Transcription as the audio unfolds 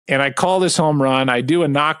and I call this home run. I do a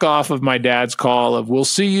knockoff of my dad's call of "We'll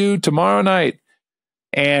see you tomorrow night,"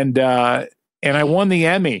 and I won the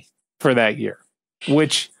Emmy for that year,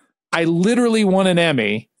 which I literally won an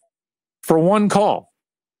Emmy for one call.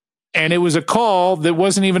 And it was a call that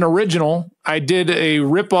wasn't even original. I did a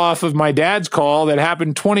ripoff of my dad's call that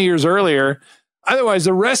happened 20 years earlier. Otherwise,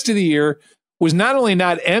 the rest of the year was not only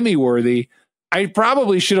not Emmy worthy, I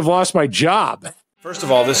probably should have lost my job. First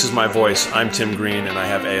of all, this is my voice. I'm Tim Green, and I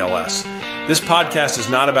have ALS. This podcast is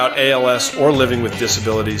not about ALS or living with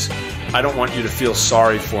disabilities. I don't want you to feel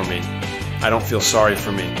sorry for me. I don't feel sorry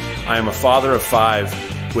for me. I am a father of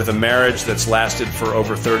 5 with a marriage that's lasted for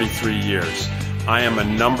over 33 years. I am a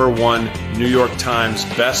 #1 New York Times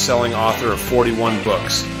Bestselling Author of 41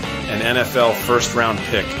 books, an NFL first-round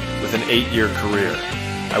pick with an 8-year career.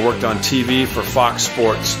 I worked on TV for Fox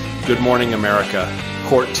Sports, Good Morning America,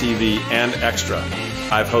 Court TV, and Extra.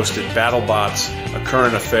 I've hosted BattleBots, A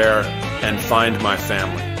Current Affair, and Find My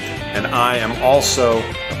Family. And I am also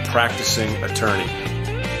a practicing attorney.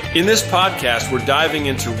 In this podcast, we're diving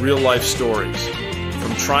into real-life stories.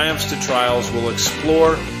 From triumphs to trials, we'll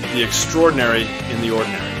explore the extraordinary in the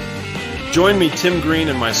ordinary. Join me, Tim Green,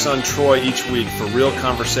 and my son Troy each week for real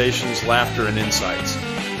conversations, laughter, and insights.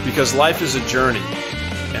 Because life is a journey,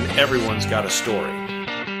 and everyone's got a story.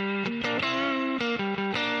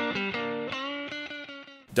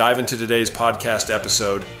 Dive into today's podcast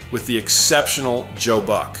episode with the exceptional Joe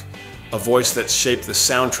Buck, a voice that's shaped the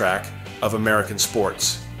soundtrack of American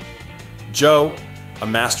sports. Joe, a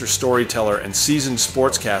master storyteller and seasoned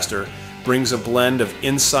sportscaster, brings a blend of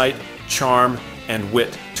insight, charm, and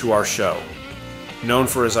wit to our show. Known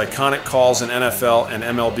for his iconic calls in NFL and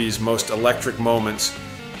MLB's most electric moments,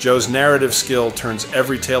 Joe's narrative skill turns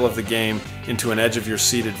every tale of the game into an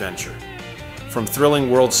edge-of-your-seat adventure. From thrilling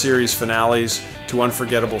World Series finales to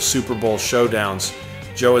unforgettable Super Bowl showdowns,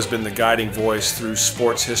 Joe has been the guiding voice through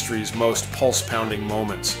sports history's most pulse-pounding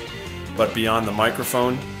moments. But beyond the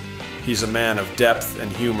microphone, he's a man of depth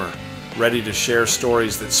and humor, ready to share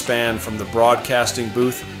stories that span from the broadcasting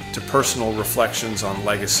booth to personal reflections on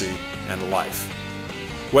legacy and life.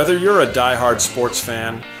 Whether you're a diehard sports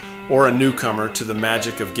fan or a newcomer to the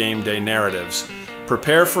magic of game day narratives,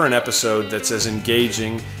 prepare for an episode that's as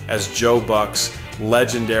engaging as Joe Buck's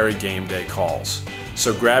legendary game day calls.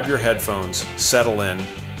 So grab your headphones, settle in,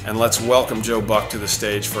 and let's welcome Joe Buck to the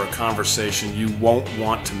stage for a conversation you won't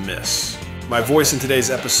want to miss. My voice in today's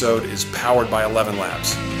episode is powered by 11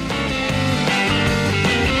 Labs.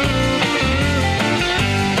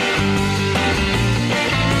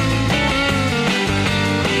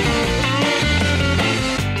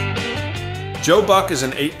 Joe Buck is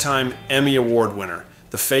an 8-time Emmy Award winner,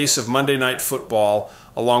 the face of Monday Night Football,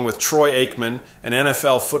 along with Troy Aikman, an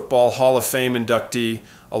NFL Football Hall of Fame inductee,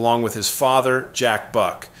 along with his father, Jack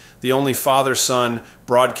Buck, the only father-son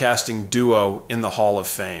broadcasting duo in the Hall of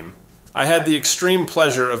Fame. I had the extreme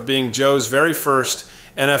pleasure of being Joe's very first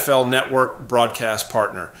NFL Network broadcast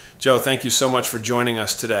partner. Joe, thank you so much for joining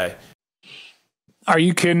us today. Are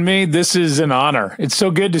you kidding me? This is an honor. It's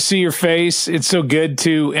so good to see your face. It's so good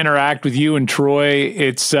to interact with you and Troy.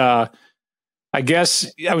 It's, I guess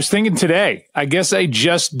I was thinking today, I guess I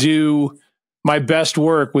just do my best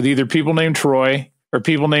work with either people named Troy or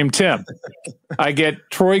people named Tim. I get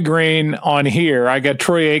Troy Green on here. I got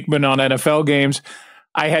Troy Aikman on NFL games.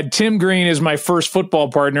 I had Tim Green as my first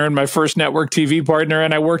football partner and my first network TV partner.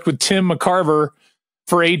 And I worked with Tim McCarver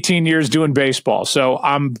for 18 years doing baseball. So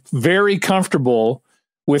I'm very comfortable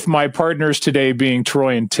with my partners today being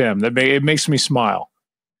Troy and Tim. It makes me smile.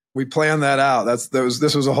 We planned that out.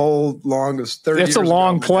 This was a whole long 30 That's years a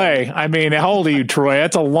long ago. play. I mean, how old are you, Troy?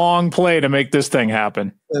 That's a long play to make this thing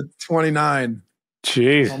happen. At 29.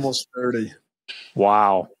 Jeez. Almost 30.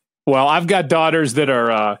 Wow. Well, I've got daughters that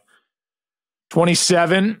are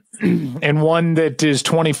 27 and one that is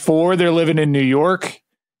 24. They're living in New York.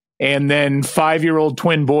 And then 5-year-old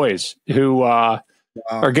twin boys who are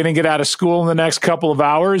going to get out of school in the next couple of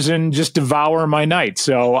hours and just devour my night.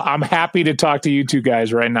 So I'm happy to talk to you two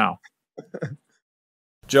guys right now.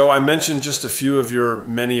 Joe, I mentioned just a few of your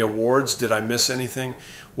many awards. Did I miss anything?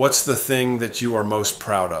 What's the thing that you are most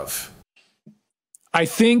proud of? I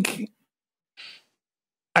think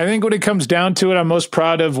when it comes down to it, I'm most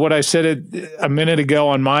proud of what I said a minute ago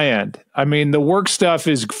on my end. I mean, the work stuff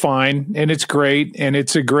is fine and it's great and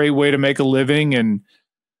it's a great way to make a living. And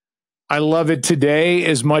I love it today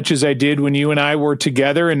as much as I did when you and I were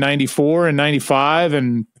together in 94 and 95.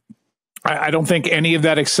 And I don't think any of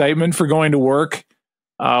that excitement for going to work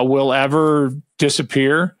will ever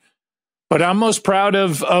disappear. But I'm most proud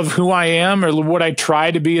of who I am, or what I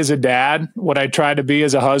try to be as a dad, what I try to be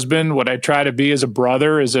as a husband, what I try to be as a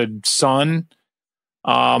brother, as a son.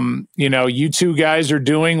 You two guys are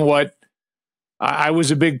doing what I was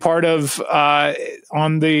a big part of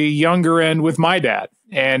on the younger end with my dad,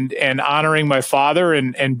 and honoring my father,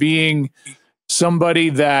 and being somebody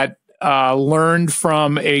that learned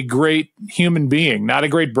from a great human being, not a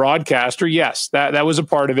great broadcaster. Yes, that was a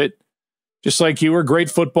part of it. Just like you were a great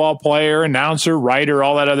football player, announcer, writer,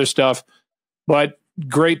 all that other stuff, but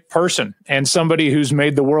great person, and somebody who's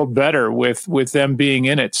made the world better with them being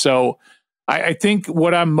in it. So I think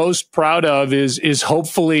what I'm most proud of is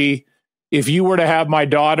hopefully, if you were to have my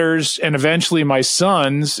daughters and eventually my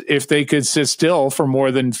sons, if they could sit still for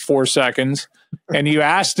more than 4 seconds, and you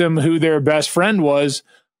asked them who their best friend was,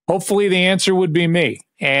 hopefully the answer would be me.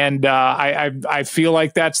 And I feel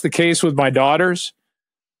like that's the case with my daughters.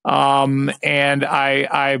 And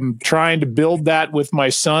I'm trying to build that with my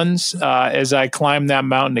sons as I climb that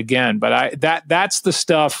mountain again. But that's the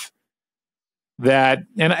stuff that,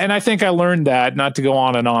 and I think I learned that, not to go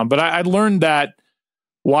on, but I learned that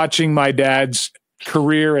watching my dad's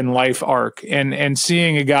career and life arc, and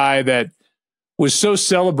seeing a guy that was so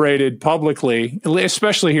celebrated publicly,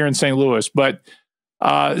 especially here in St. Louis, but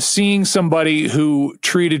seeing somebody who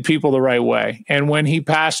treated people the right way. And when he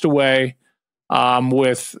passed away,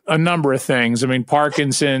 with a number of things, I mean,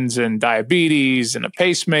 Parkinson's and diabetes and a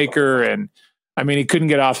pacemaker, and I mean, he couldn't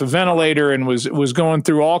get off a ventilator and was going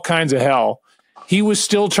through all kinds of hell. He was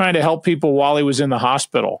still trying to help people while he was in the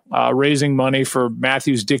hospital, raising money for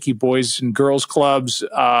Matthew's Dickey Boys and Girls Clubs,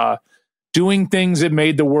 doing things that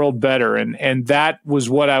made the world better. And that was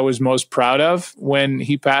what I was most proud of when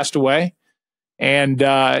he passed away. And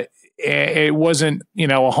it wasn't,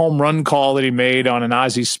 a home run call that he made on an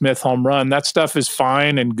Ozzie Smith home run. That stuff is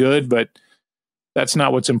fine and good, but that's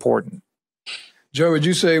not what's important. Joe, would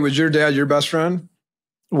you say, was your dad your best friend?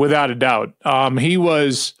 Without a doubt. He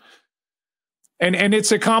was, and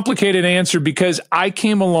it's a complicated answer, because I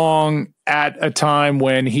came along at a time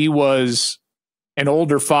when he was an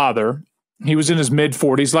older father. He was in his mid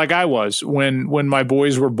 40s, like I was when my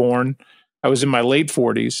boys were born. I was in my late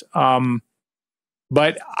 40s.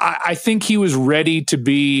 But I think he was ready to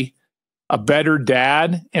be a better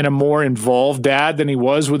dad and a more involved dad than he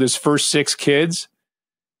was with his first 6 kids.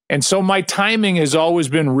 And so my timing has always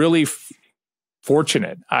been really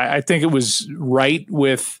fortunate. I think it was right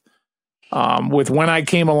with when I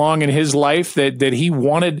came along in his life that he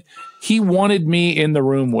wanted me in the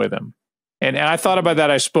room with him. And I thought about that.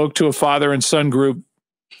 I spoke to a father and son group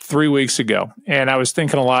 3 weeks ago, and I was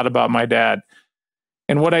thinking a lot about my dad.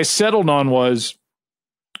 And what I settled on was,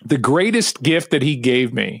 the greatest gift that he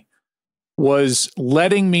gave me was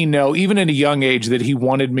letting me know, even at a young age, that he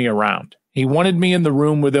wanted me around. He wanted me in the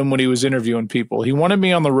room with him when he was interviewing people. He wanted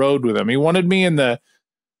me on the road with him. He wanted me in the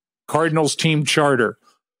Cardinals team charter.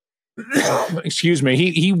 Excuse me.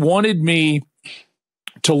 He wanted me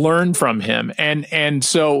to learn from him. And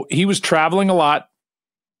so he was traveling a lot.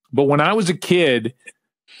 But when I was a kid,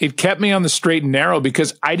 it kept me on the straight and narrow,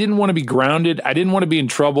 because I didn't want to be grounded. I didn't want to be in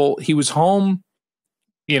trouble. He was home,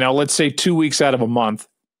 let's say 2 weeks out of a month.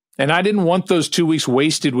 And I didn't want those 2 weeks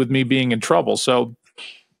wasted with me being in trouble. So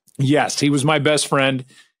yes, he was my best friend.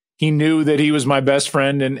 He knew that he was my best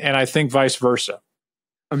friend, and I think vice versa.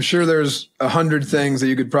 I'm sure there's 100 things that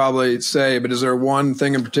you could probably say, but is there one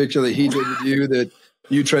thing in particular that he did with you that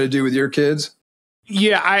you try to do with your kids?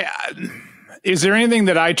 Yeah. Is there anything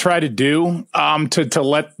that I try to do to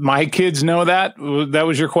let my kids know that? That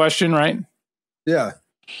was your question, right? Yeah.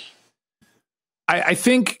 I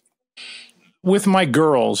think with my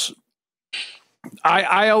girls,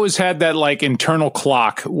 I always had that like internal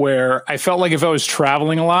clock where I felt like if I was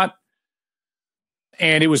traveling a lot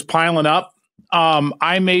and it was piling up,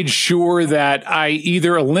 I made sure that I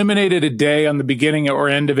either eliminated a day on the beginning or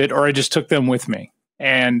end of it, or I just took them with me.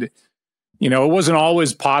 And, it wasn't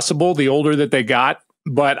always possible the older that they got,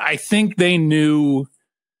 but I think they knew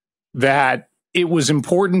that it was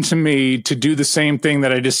important to me to do the same thing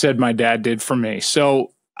that I just said my dad did for me.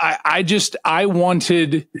 So I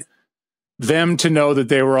wanted them to know that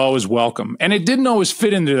they were always welcome. And it didn't always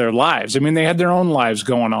fit into their lives. I mean, they had their own lives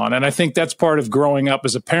going on. And I think that's part of growing up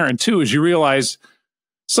as a parent too, is you realize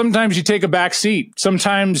sometimes you take a back seat.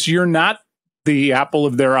 Sometimes you're not the apple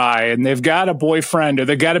of their eye, and they've got a boyfriend, or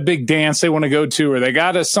they got a big dance they want to go to, or they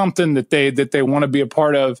got something that they want to be a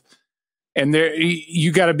part of. And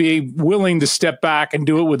you got to be willing to step back and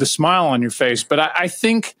do it with a smile on your face. But I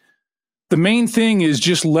think the main thing is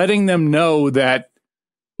just letting them know that,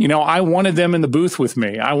 I wanted them in the booth with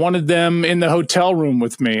me. I wanted them in the hotel room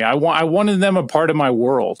with me. I wanted them a part of my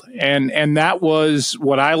world. And that was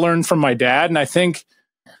what I learned from my dad. And I think,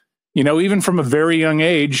 even from a very young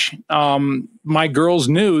age, my girls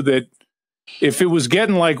knew that if it was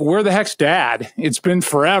getting like, where the heck's dad? It's been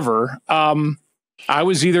forever. I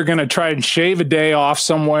was either going to try and shave a day off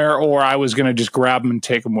somewhere, or I was going to just grab them and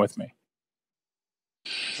take them with me.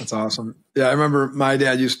 That's awesome. Yeah. I remember my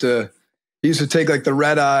dad used to take like the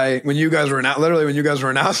red eye when you guys were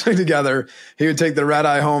announcing together. He would take the red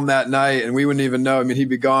eye home that night and we wouldn't even know. I mean, he'd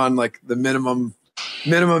be gone like the minimum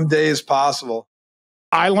days possible.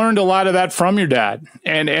 I learned a lot of that from your dad.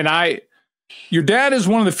 Your dad is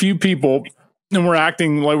one of the few people, and we're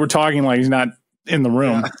acting like we're talking like he's not in the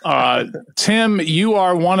room. Yeah. Tim, you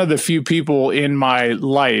are one of the few people in my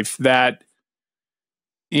life that,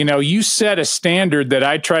 you set a standard that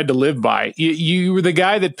I tried to live by. You were the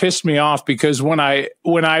guy that pissed me off because when I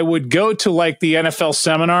would go to like the NFL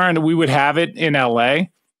seminar and we would have it in LA,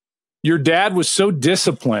 your dad was so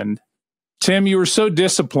disciplined. Tim, you were so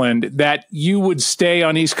disciplined that you would stay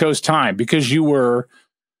on East Coast time because I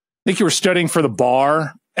think you were studying for the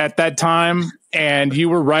bar at that time, and you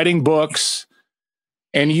were writing books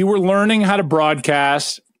and you were learning how to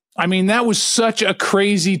broadcast. I mean, that was such a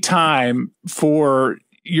crazy time for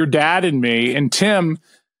your dad and me. And Tim,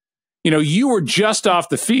 you were just off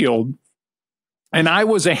the field, and I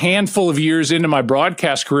was a handful of years into my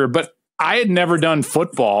broadcast career, but I had never done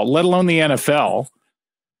football, let alone the NFL.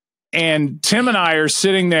 And Tim and I are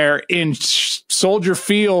sitting there in Soldier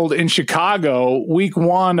Field in Chicago, week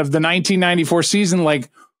 1 of the 1994 season, like,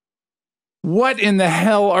 what in the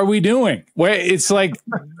hell are we doing? It's like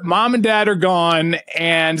mom and dad are gone,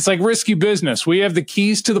 and it's like risky business. We have the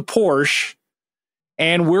keys to the Porsche,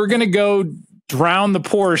 and we're going to go drown the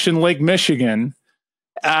Porsche in Lake Michigan.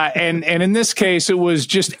 And in this case, it was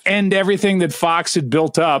just end everything that Fox had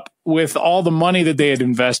built up with all the money that they had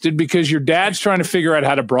invested, because your dad's trying to figure out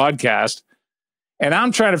how to broadcast and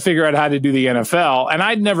I'm trying to figure out how to do the NFL. And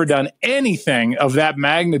I'd never done anything of that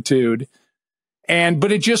magnitude.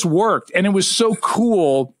 But it just worked. And it was so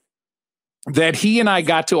cool that he and I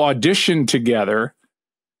got to audition together.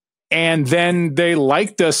 And then they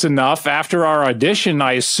liked us enough after our audition,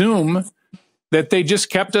 I assume, that they just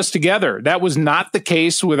kept us together. That was not the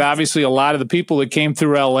case with obviously a lot of the people that came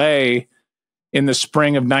through LA in the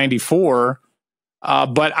spring of 94.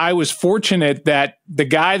 But I was fortunate that the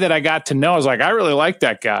guy that I got to know, I was like, I really like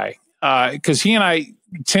that guy. Because he and I,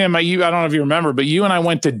 Tim, I don't know if you remember, but you and I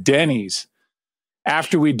went to Denny's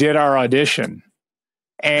after we did our audition.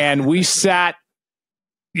 And we sat,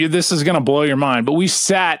 this is going to blow your mind, but we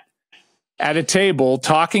sat at a table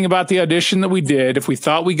talking about the audition that we did, if we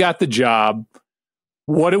thought we got the job,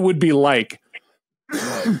 what it would be like.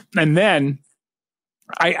 And then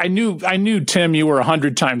I knew, Tim, you were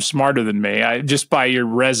 100 times smarter than me, just by your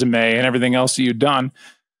resume and everything else that you'd done.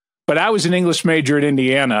 But I was an English major at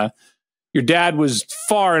Indiana. Your dad was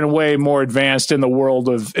far and away more advanced in the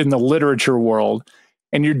literature world.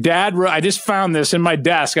 And your dad wrote, I just found this in my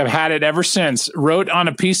desk, I've had it ever since, wrote on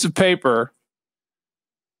a piece of paper.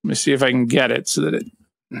 Let me see if I can get it so that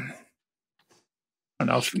I don't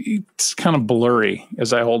know if it's kind of blurry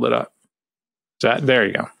as I hold it up. There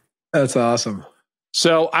you go. That's awesome.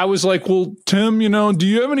 So I was like, well, Tim, do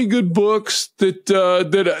you have any good books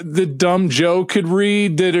that dumb Joe could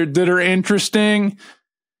read that are interesting?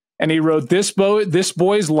 And he wrote This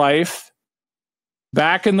Boy's Life,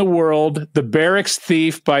 Back in the World, The Barracks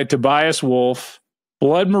Thief by Tobias Wolff,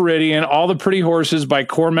 Blood Meridian, All the Pretty Horses by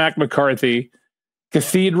Cormac McCarthy,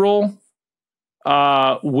 Cathedral,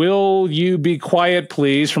 Will You Be Quiet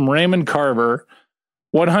Please from Raymond Carver,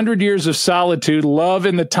 100 Years of Solitude, Love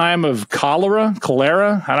in the Time of Cholera,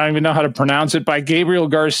 I don't even know how to pronounce it, by Gabriel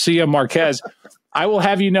Garcia Marquez. I will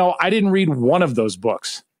have you know, I didn't read one of those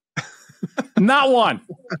books. Not one.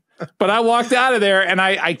 But I walked out of there and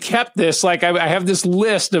I kept this, like I have this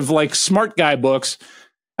list of like smart guy books,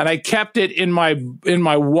 and I kept it in my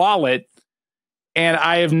wallet, and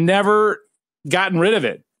I have never gotten rid of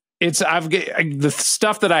it. The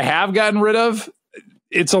stuff that I have gotten rid of,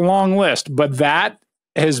 it's a long list, but that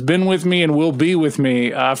has been with me and will be with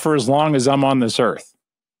me for as long as I'm on this earth.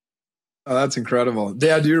 Oh, that's incredible.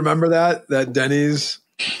 Dad, do you remember that Denny's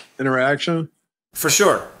interaction? For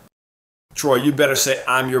sure. Troy, you better say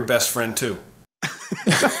I'm your best friend too.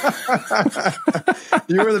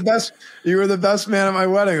 You were the best man at my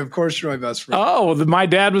wedding. Of course you're my best friend. Oh, my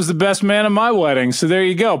dad was the best man at my wedding. So there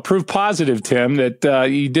you go. Proof positive, Tim, that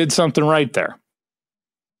you did something right there.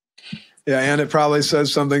 Yeah, and it probably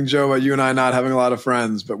says something, Joe, about you and I not having a lot of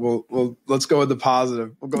friends, but let's go with the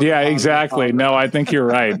positive. Exactly. No, I think you're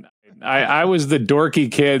right. I was the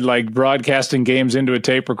dorky kid, like broadcasting games into a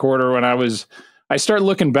tape recorder when I started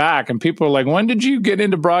looking back and people are like, when did you get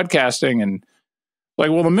into broadcasting? And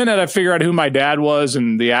like, well, the minute I figured out who my dad was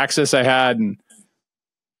and the access I had, and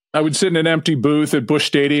I would sit in an empty booth at Busch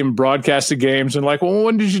Stadium, broadcast the games, and like, well,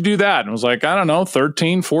 when did you do that? And I was like, I don't know,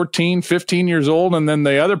 13, 14, 15 years old. And then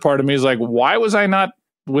the other part of me is like, why was I not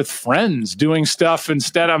with friends doing stuff?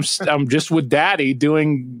 Instead, I'm just with daddy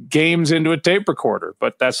doing games into a tape recorder.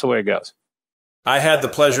 But that's the way it goes. I had the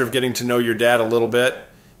pleasure of getting to know your dad a little bit.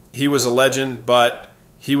 He was a legend, but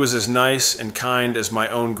he was as nice and kind as my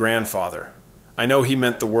own grandfather. I know he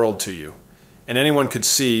meant the world to you, and anyone could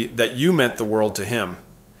see that you meant the world to him.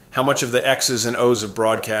 How much of the X's and O's of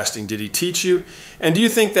broadcasting did he teach you? And do you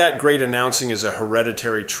think that great announcing is a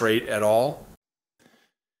hereditary trait at all?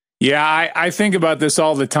 Yeah, I think about this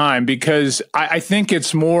all the time because I think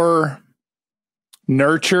it's more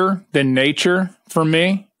nurture than nature for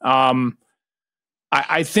me.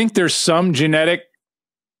 I think there's some genetic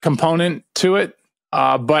component to it,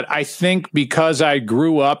 but I think because I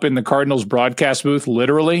grew up in the Cardinals broadcast booth,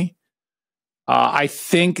 literally, I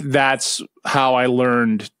think that's how I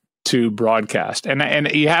learned to broadcast.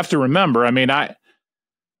 And you have to remember, I mean,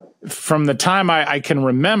 from the time I can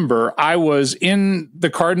remember, I was in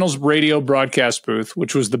the Cardinals radio broadcast booth,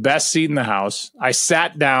 which was the best seat in the house. I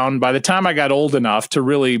sat down. By the time I got old enough to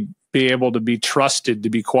really be able to be trusted to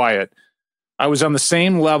be quiet, I was on the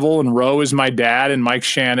same level and row as my dad and Mike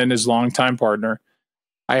Shannon, his longtime partner.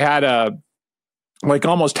 I had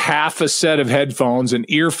almost half a set of headphones, an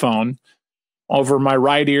earphone over my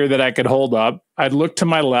right ear that I could hold up. I'd look to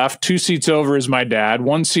my left, 2 seats over is my dad.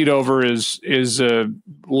 1 seat over is a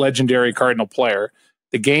legendary Cardinal player.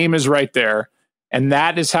 The game is right there. And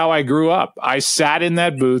that is how I grew up. I sat in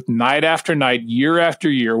that booth night after night, year after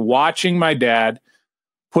year, watching my dad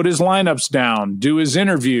put his lineups down, do his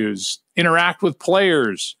interviews, interact with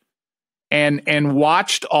players, and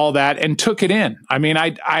watched all that and took it in. I mean,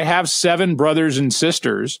 I have 7 brothers and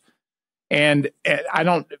sisters, and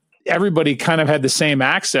everybody kind of had the same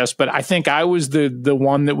access, but I think I was the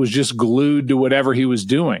one that was just glued to whatever he was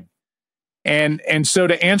doing. And so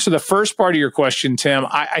to answer the first part of your question, Tim,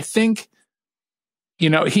 I think,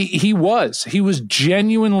 he was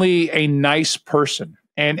genuinely a nice person.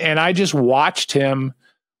 And I just watched him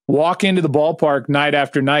walk into the ballpark night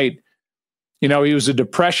after night. He was a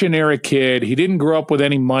Depression era kid. He didn't grow up with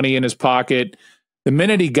any money in his pocket. The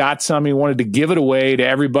minute he got some, he wanted to give it away to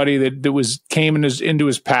everybody that came into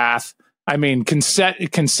his path. I mean,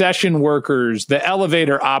 concession workers, the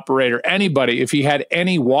elevator operator, anybody. If he had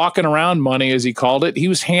any walking around money, as he called it, he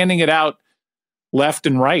was handing it out left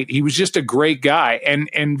and right. He was just a great guy.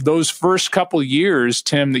 And those first couple of years,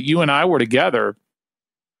 Tim, that you and I were together,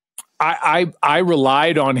 I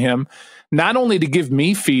relied on him not only to give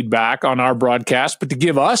me feedback on our broadcast, but to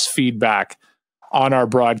give us feedback on our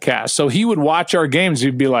broadcast. So he would watch our games.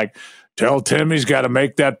 He'd be like, tell Tim he's got to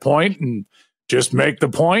make that point and just make the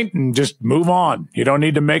point and just move on. You don't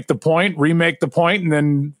need to make the point, remake the point, and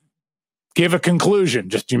then give a conclusion.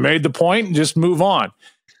 Just you made the point and just move on.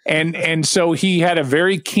 And so he had a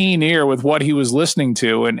very keen ear with what he was listening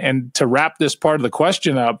to. And to wrap this part of the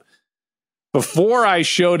question up, before I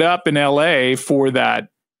showed up in LA for that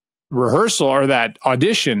rehearsal or that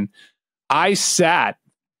audition, I sat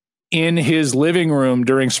in his living room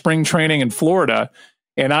during spring training in Florida,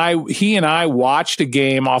 and he and I watched a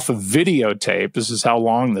game off of videotape. This is how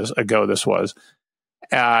long ago this was.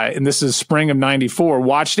 And this is spring of '94.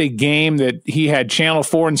 Watched a game that he had Channel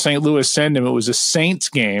 4 in St. Louis send him. It was a Saints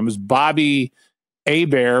game. It was Bobby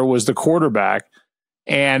Hebert was the quarterback.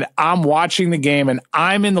 And I'm watching the game, and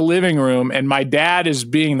I'm in the living room, and my dad is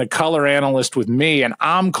being the color analyst with me, and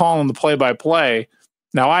I'm calling the play-by-play.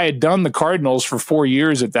 Now, I had done the Cardinals for 4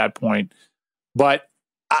 years at that point, but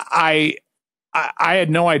I had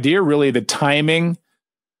no idea really the timing,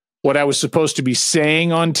 what I was supposed to be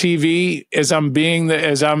saying on TV as I'm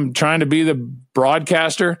trying to be the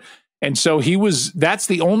broadcaster. And so that's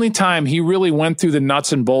the only time he really went through the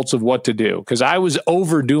nuts and bolts of what to do, because I was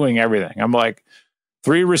overdoing everything. I'm like,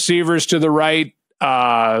 3 receivers to the right,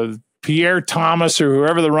 Pierre Thomas or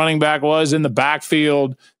whoever the running back was in the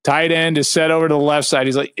backfield, tight end is set over to the left side.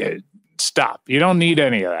 He's like, stop. You don't need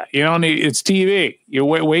any of that. It's TV. You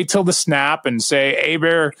wait till the snap and say,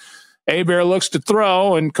 Hebert looks to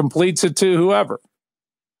throw and completes it to whoever.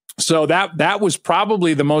 So that was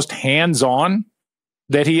probably the most hands-on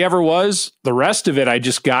that he ever was. The rest of it I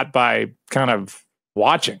just got by kind of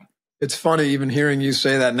watching. It's funny, even hearing you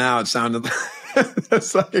say that now, it sounded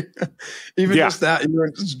It's like, even just that,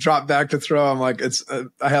 you just drop back to throw. I'm like,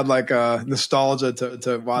 I had like a nostalgia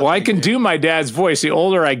to watch. Well, I can do my dad's voice. The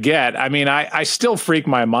older I get, I mean, I still freak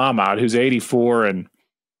my mom out, who's 84, and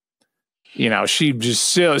she just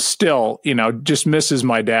still, just misses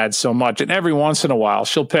my dad so much. And every once in a while,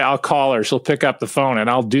 I'll call her, she'll pick up the phone, and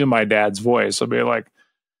I'll do my dad's voice. I'll be like,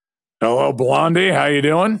 "Hello, Blondie, how you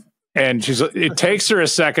doing?" And it takes her a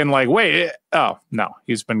second, like, wait, oh no,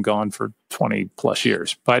 he's been gone for 20 plus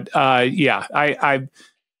years. But yeah,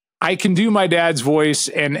 I can do my dad's voice,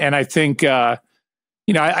 and I think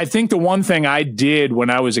I think the one thing I did when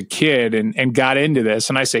I was a kid and got into this,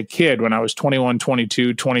 and I say kid, when I was 21,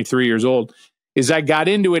 22, 23 years old, is I got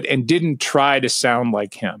into it and didn't try to sound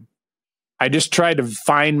like him. I just tried to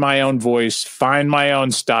find my own voice, find my own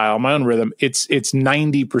style, my own rhythm. It's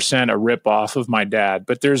 90% a rip off of my dad,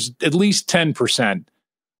 but there's at least 10%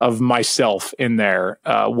 of myself in there,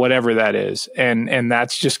 whatever that is. And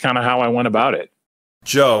that's just kind of how I went about it.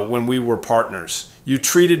 Joe, when we were partners, you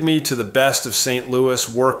treated me to the best of St. Louis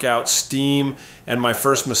workout, steam, and my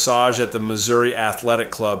first massage at the Missouri Athletic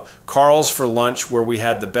Club, Carl's for lunch, where we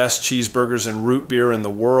had the best cheeseburgers and root beer in the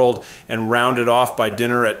world, and rounded off by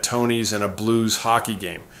dinner at Tony's and a Blues hockey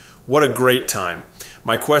game. What a great time.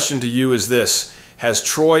 My question to you is this: has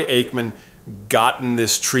Troy Aikman gotten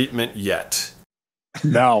this treatment yet?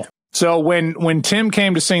 No. So when Tim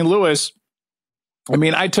came to St. Louis, I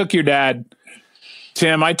mean, I took your dad,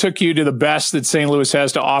 Tim, I took you to the best that St. Louis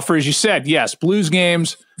has to offer. As you said, yes, Blues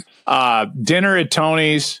games, dinner at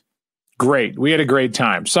Tony's, great. We had a great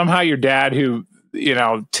time. Somehow your dad, who,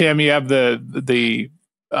 Tim, you have the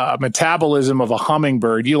metabolism of a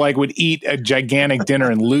hummingbird. You would eat a gigantic dinner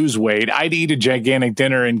and lose weight. I'd eat a gigantic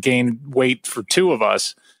dinner and gain weight for two of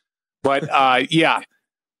us. But yeah,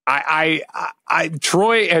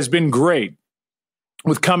 Troy has been great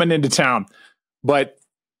with coming into town, but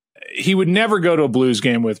he would never go to a Blues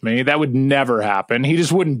game with me. That would never happen. He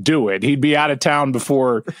just wouldn't do it. He'd be out of town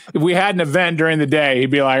before. If we had an event during the day, he'd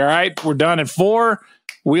be like, all right, we're done at 4,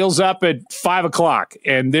 wheels up at 5 o'clock.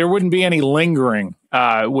 And there wouldn't be any lingering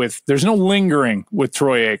there's no lingering with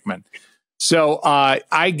Troy Aikman. So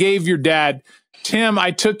I gave your dad, Tim,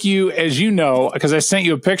 I took you, as you know, because I sent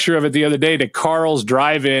you a picture of it the other day, to Carl's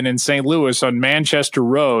Drive-In in St. Louis on Manchester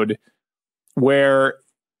Road, where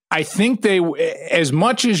I think as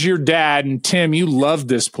much as your dad and Tim, you loved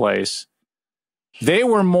this place, they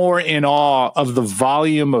were more in awe of the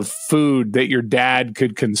volume of food that your dad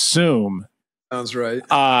could consume. Sounds right.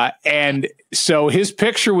 And so his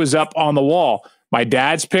picture was up on the wall. My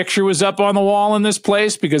dad's picture was up on the wall in this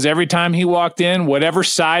place because every time he walked in, whatever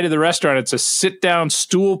side of the restaurant, it's a sit-down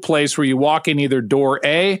stool place where you walk in either door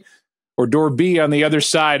A or door B on the other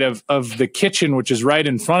side of the kitchen, which is right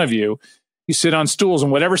in front of you. You sit on stools,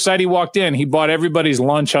 and whatever side he walked in, he bought everybody's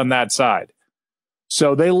lunch on that side.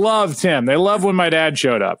 So they loved him. They loved when my dad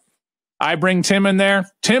showed up. I bring Tim in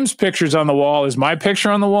there. Tim's picture's on the wall. Is my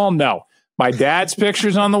picture on the wall? No. My dad's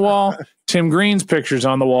picture's on the wall. Tim Green's picture's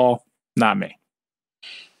on the wall. Not me.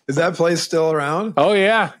 Is that place still around? Oh,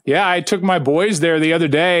 yeah. Yeah, I took my boys there the other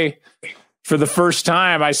day for the first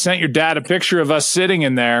time. I sent your dad a picture of us sitting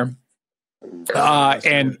in there.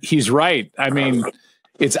 And he's right. I mean,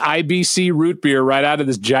 it's IBC root beer right out of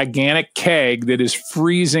this gigantic keg that is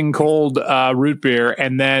freezing cold root beer.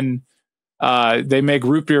 And then they make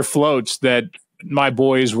root beer floats that my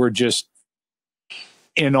boys were just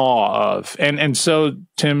in awe of. And so,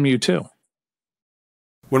 Tim, you too.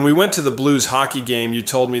 When we went to the Blues hockey game, you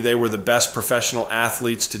told me they were the best professional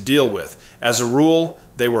athletes to deal with. As a rule,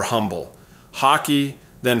 they were humble. Hockey,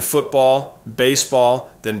 then football, baseball,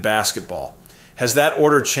 then basketball. Has that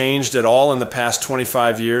order changed at all in the past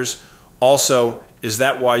 25 years? Also, is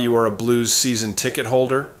that why you are a Blues season ticket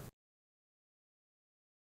holder?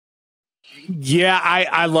 Yeah,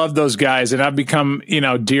 I love those guys, and I've become,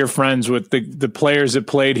 dear friends with the players that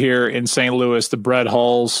played here in St. Louis, the Brett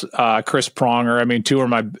Hulls, Chris Pronger. I mean,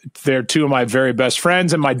 they're two of my very best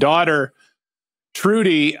friends, and my daughter,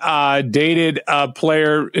 Trudy, dated a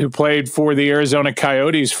player who played for the Arizona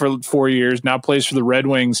Coyotes for 4 years, now plays for the Red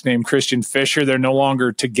Wings, named Christian Fisher. They're no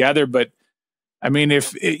longer together, but I mean,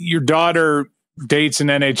 if your daughter dates an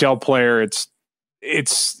NHL player,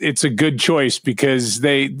 it's a good choice because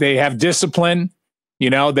they have discipline.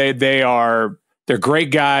 They're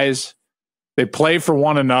great guys. They play for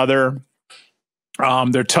one another.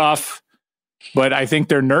 They're tough, but I think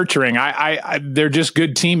they're nurturing. They're just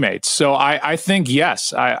good teammates. So I think,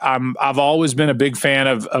 yes, I've always been a big fan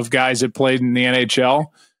of guys that played in the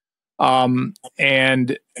NHL.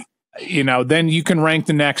 And then you can rank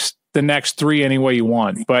the next 3 any way you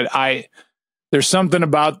want. But there's something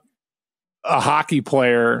about a hockey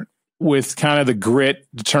player with kind of the grit,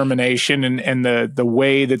 determination, and the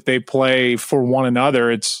way that they play for one another.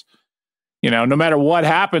 It's, no matter what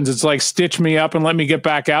happens, it's like stitch me up and let me get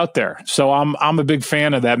back out there. So I'm a big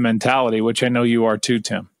fan of that mentality, which I know you are too,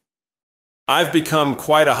 Tim. I've become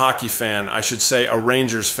quite a hockey fan, I should say a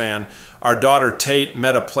Rangers fan. Our daughter Tate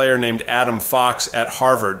met a player named Adam Fox at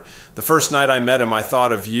Harvard. The first night I met him, I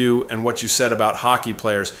thought of you and what you said about hockey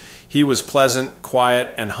players. He was pleasant,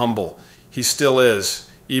 quiet, and humble. He still is,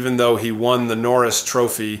 even though he won the Norris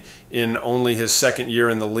Trophy in only his second year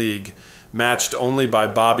in the league, matched only by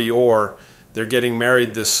Bobby Orr. They're getting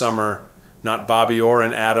married this summer, not Bobby Orr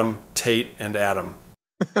and Adam, Tate and Adam.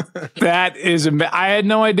 That is, I had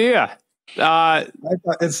no idea.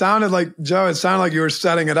 It sounded like, Joe, it sounded like you were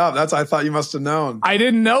setting it up. I thought you must have known. I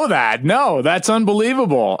didn't know that. No, that's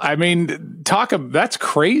unbelievable. I mean, that's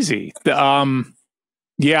crazy. Yeah,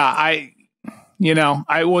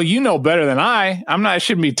 well, you know better than I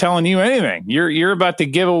shouldn't be telling you anything. You're about to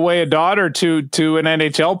give away a daughter to an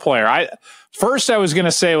NHL player. First I was going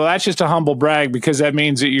to say, well, that's just a humble brag because that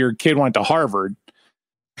means that your kid went to Harvard.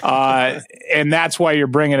 And that's why you're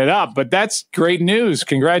bringing it up. But that's great news.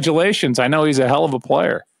 Congratulations. I know he's a hell of a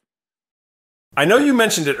player. I know you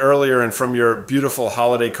mentioned it earlier and from your beautiful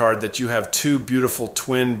holiday card that you have two beautiful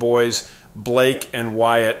twin boys, Blake and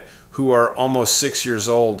Wyatt, who are almost 6 years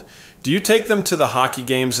old. Do you take them to the hockey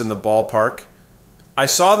games in the ballpark? I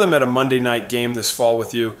saw them at a Monday night game this fall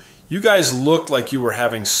with you. You guys looked like you were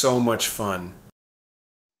having so much fun.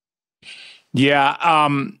 Yeah,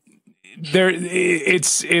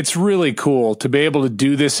 it's really cool to be able to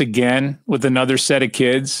do this again with another set of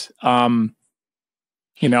kids. I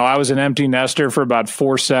was an empty nester for about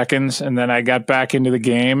 4 seconds, and then I got back into the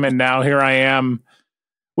game, and now here I am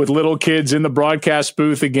with little kids in the broadcast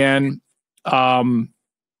booth again.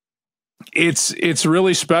 It's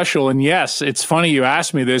really special, and yes, it's funny you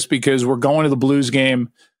asked me this because we're going to the Blues game.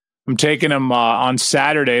 I'm taking them on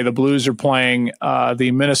Saturday. The Blues are playing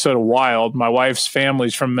the Minnesota Wild. My wife's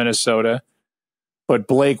family's from Minnesota, but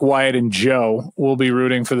Blake, Wyatt, and Joe will be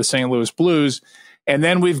rooting for the St. Louis Blues. And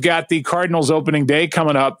then we've got the Cardinals opening day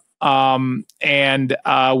coming up, and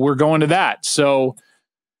we're going to that. So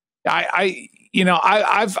I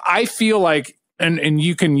feel like, and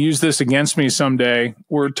you can use this against me someday.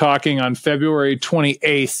 We're talking on February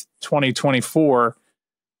 28th, 2024.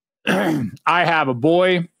 I have a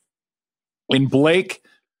boy in Blake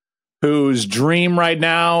whose dream right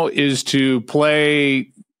now is to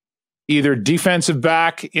play either defensive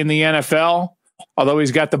back in the NFL, although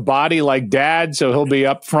he's got the body like dad, so he'll be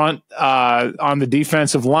up front on the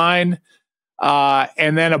defensive line.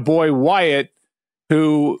 And then a boy, Wyatt,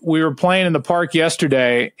 who we were playing in the park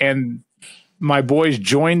yesterday, and my boys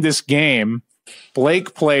joined this game.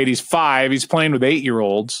 Blake played, he's 5, he's playing with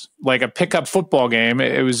 8-year-olds, like a pickup football game.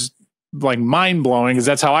 It was like mind blowing because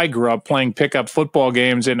that's how I grew up, playing pickup football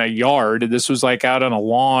games in a yard. This was like out on a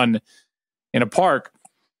lawn in a park.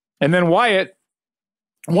 And then Wyatt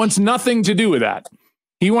wants nothing to do with that.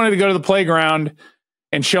 He wanted to go to the playground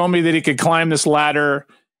and show me that he could climb this ladder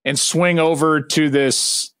and swing over to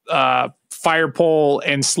this fire pole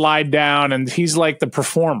and slide down. And he's like the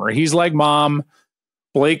performer. He's like mom.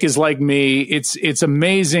 Blake is like me. It's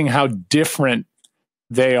amazing how different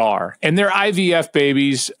they are. And they're IVF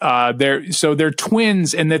babies. They're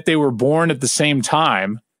twins in that they were born at the same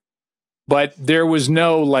time, but there was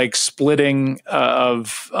no like splitting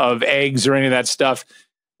of eggs or any of that stuff.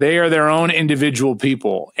 They are their own individual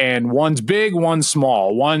people, and one's big, one's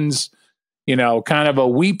small. One's, kind of a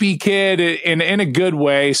weepy kid in a good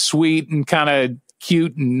way, sweet and kind of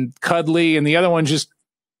cute and cuddly, and the other one's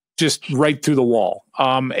just right through the wall.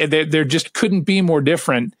 There just couldn't be more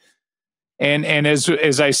different. And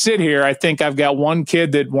as I sit here, I think I've got one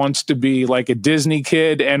kid that wants to be like a Disney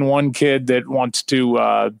kid and one kid that wants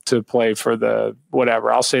to play for the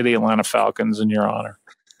whatever. I'll say the Atlanta Falcons in your honor.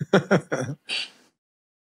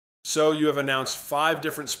 So you have announced 5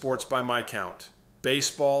 different sports by my count: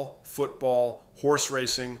 baseball, football, horse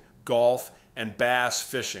racing, golf, and bass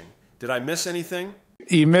fishing. Did I miss anything?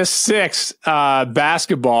 You missed 6.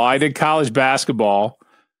 Basketball. I did college basketball.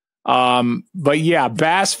 But yeah,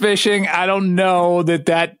 bass fishing, I don't know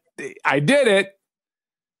that I did it.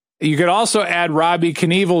 You could also add Robbie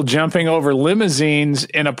Knievel jumping over limousines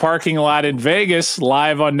in a parking lot in Vegas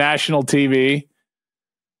live on national TV.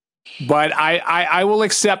 But I will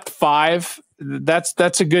accept 5.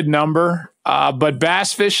 That's a good number. But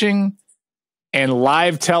bass fishing and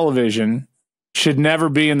live television should never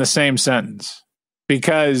be in the same sentence,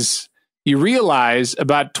 because you realize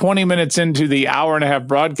about 20 minutes into the hour and a half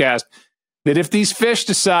broadcast, that if these fish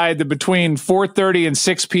decide that between 4:30 and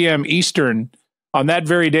 6 p.m. Eastern on that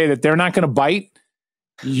very day that they're not going to bite,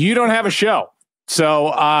 you don't have a show.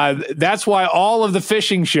 So that's why all of the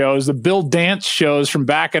fishing shows, the Bill Dance shows from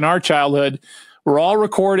back in our childhood, were all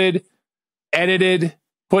recorded, edited,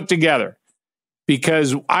 put together.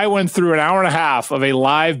 Because I went through an hour and a half of a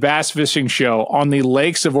live bass fishing show on the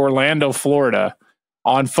lakes of Orlando, Florida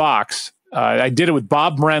on Fox. I did it with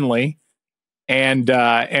Bob Brenly and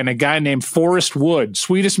a guy named Forrest Wood,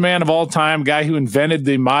 sweetest man of all time, guy who invented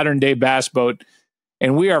the modern day bass boat.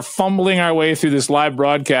 And we are fumbling our way through this live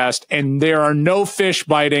broadcast, and there are no fish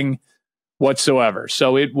biting whatsoever.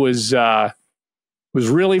 So it was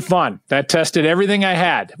really fun. That tested everything I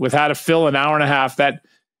had with how to fill an hour and a half. That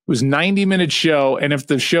was 90-minute show, and if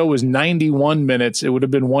the show was 91 minutes, it would have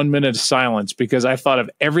been 1 minute of silence because I thought of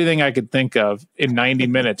everything I could think of in 90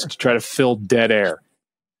 minutes to try to fill dead air.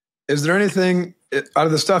 Is there anything out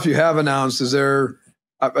of the stuff you have announced? Is there?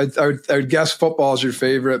 I would guess football is your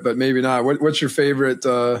favorite, but maybe not. What's your favorite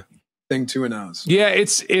thing to announce? Yeah,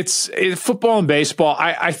 it's football and baseball.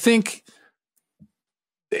 I think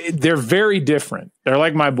they're very different. They're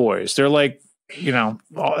like my boys. They're like,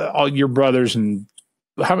 all your brothers. And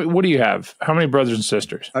what do you have? How many brothers and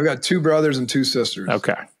sisters? I've got 2 brothers and 2 sisters.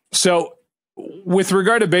 Okay. So with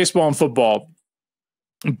regard to baseball and football,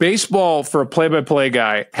 baseball for a play-by-play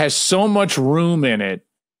guy has so much room in it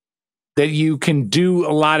that you can do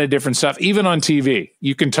a lot of different stuff, even on TV.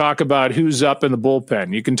 You can talk about who's up in the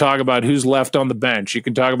bullpen. You can talk about who's left on the bench. You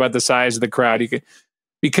can talk about the size of the crowd.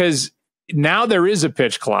 Because now there is a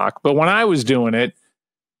pitch clock, but when I was doing it,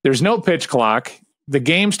 there's no pitch clock. The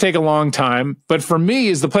games take a long time. But for me,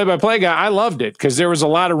 as the play-by-play guy, I loved it because there was a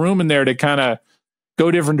lot of room in there to kind of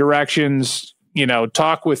go different directions,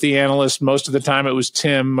 talk with the analyst. Most of the time it was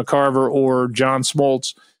Tim McCarver or John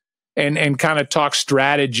Smoltz. And kind of talk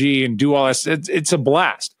strategy and do all that. It's a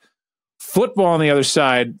blast. Football on the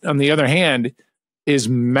other hand, is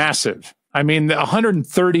massive. I mean,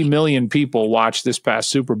 130 million people watched this past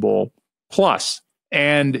Super Bowl plus,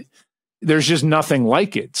 and there's just nothing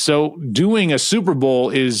like it. So doing a Super Bowl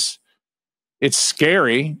it's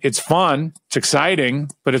scary, it's fun, it's exciting,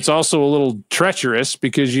 but it's also a little treacherous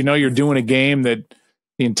because you're doing a game that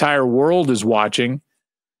the entire world is watching.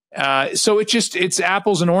 So it's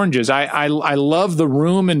apples and oranges. I love the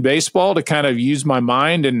room in baseball to kind of use my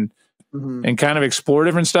mind and kind of explore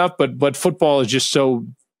different stuff. But football is just so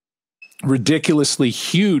ridiculously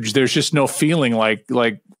huge. There's just no feeling like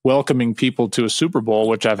welcoming people to a Super Bowl,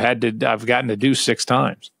 which I've gotten to do 6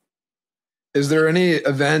 times. Is there any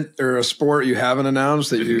event or a sport you haven't announced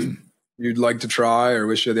that you'd like to try or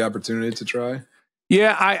wish you had the opportunity to try?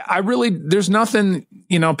 Yeah, I really, there's nothing,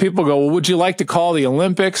 people go, well, would you like to call the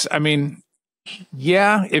Olympics? I mean,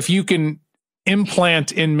 yeah, if you can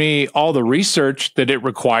implant in me all the research that it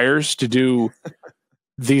requires to do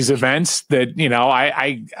these events that,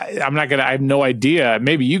 I'm not going to, I have no idea.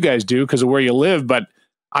 Maybe you guys do because of where you live, but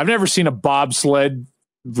I've never seen a bobsled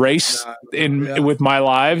race with my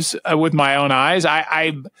own eyes.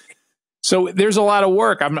 So there's a lot of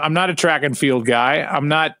work. I'm not a track and field guy.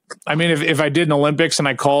 If I did an Olympics and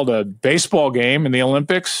I called a baseball game in the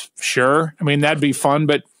Olympics, sure. I mean, that'd be fun.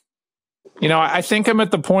 But, I think I'm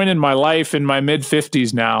at the point in my life in my mid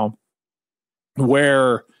 50s now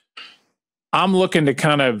where I'm looking to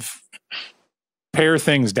kind of pare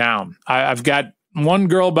things down. I've got one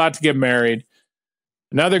girl about to get married.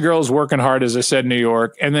 Another girl's working hard, as I said, in New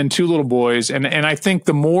York, and then 2 little boys. And I think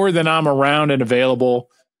the more that I'm around and available,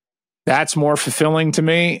 that's more fulfilling to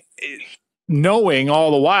me, knowing all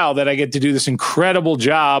the while that I get to do this incredible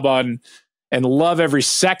job and love every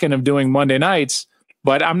second of doing Monday nights,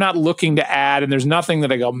 but I'm not looking to add, and there's nothing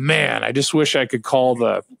that I go, man, I just wish I could call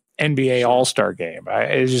the NBA All-Star game.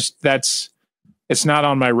 It's not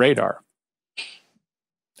on my radar.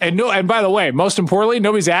 And by the way, most importantly,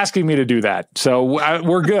 nobody's asking me to do that. So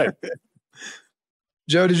we're good.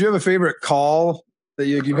 Joe, did you have a favorite call? That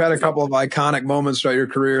you've had a couple of iconic moments throughout your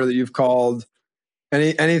career that you've called.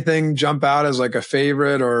 Anything jump out as like a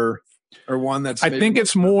favorite or one that's? I think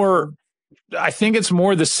it's more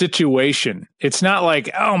the situation. It's not like,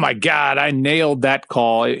 oh my God, I nailed that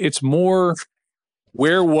call. It's more,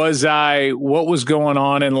 where was I? What was going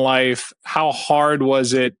on in life? How hard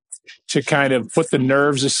was it to kind of put the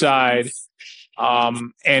nerves aside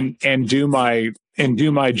and do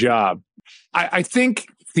my job? I think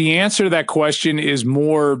the answer to that question is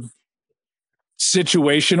more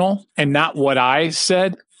situational and not what I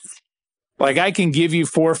said. Like, I can give you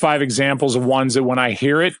 4 or 5 examples of ones that when I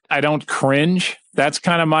hear it, I don't cringe. That's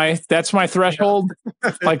kind of that's my threshold.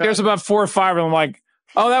 Like, there's about 4 or 5 and I'm like,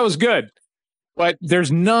 oh, that was good. but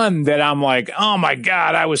there's none that I'm like, oh my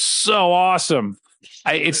God, I was so awesome.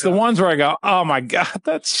 It's the ones where I go, oh my God,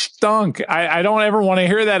 that stunk. I don't ever want to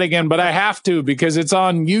hear that again, but I have to because it's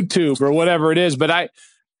on YouTube or whatever it is. But I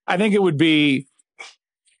think it would be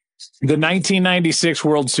the 1996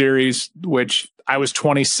 World Series, which I was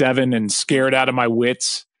 27 and scared out of my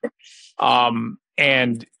wits.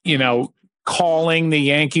 And, you know, calling the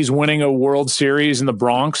Yankees winning a World Series in the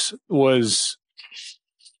Bronx was,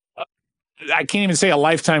 I can't even say a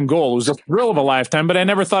lifetime goal. It was a thrill of a lifetime, but I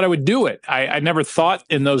never thought I would do it. I never thought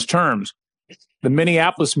in those terms. The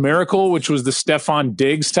Minneapolis Miracle, which was the Stephon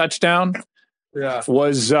Diggs touchdown,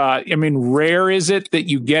 was, I mean, rare is it that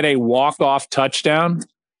you get a walk-off touchdown?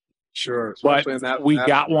 Sure. But we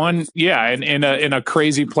got one, in a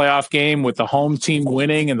crazy playoff game with the home team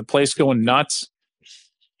winning and the place going nuts.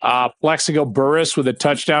 Plexico Burress with a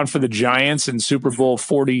touchdown for the Giants in Super Bowl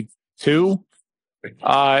 42.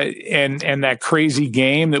 And that crazy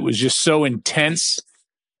game that was just so intense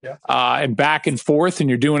and back and forth, and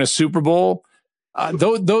you're doing a Super Bowl.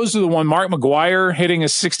 Those are the one. Mark McGwire hitting a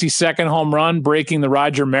 60-second home run, breaking the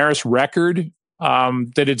Roger Maris record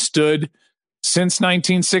that had stood since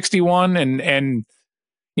 1961, and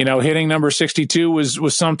you know, hitting number 62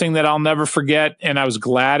 was something that I'll never forget, and I was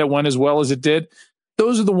glad it went as well as it did.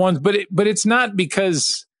 Those are the ones, but it's not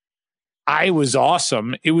because I was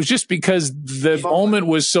awesome. It was just because the moment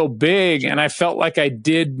was so big, and I felt like I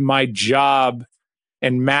did my job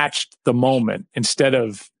and matched the moment instead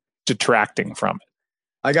of detracting from it.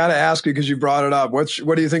 I got to ask you because you brought it up. What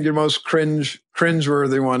do you think your most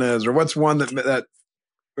cringeworthy one is, or what's one that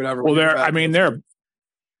whatever? Well,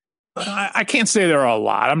 I can't say there are a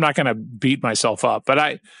lot. I'm not going to beat myself up,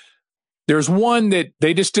 but there's one that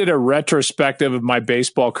they just did a retrospective of my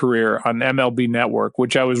baseball career on MLB Network,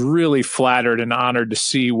 which I was really flattered and honored to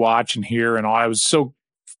see, watch, and hear. And I was so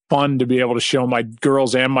fun to be able to show my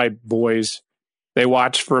girls and my boys. They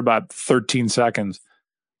watched for about 13 seconds.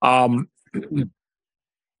 In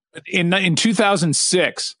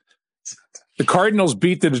 2006, the Cardinals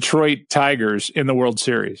beat the Detroit Tigers in the World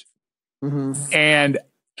Series. Mm-hmm. And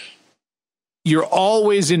you're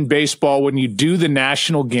always in baseball when you do the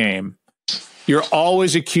national game, you're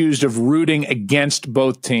always accused of rooting against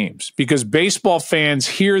both teams because baseball fans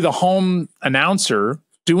hear the home announcer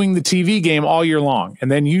doing the TV game all year long.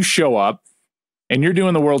 And then you show up and you're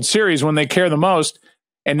doing the World Series when they care the most.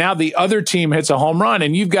 And now the other team hits a home run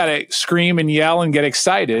and you've got to scream and yell and get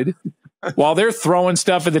excited while they're throwing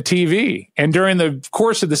stuff at the TV. And during the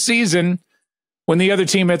course of the season, when the other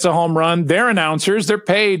team hits a home run, their announcers, they're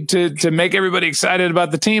paid to make everybody excited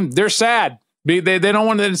about the team. They're sad. They don't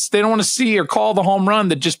want to see or call the home run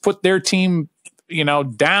that just put their team, you know,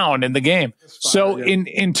 down in the game. So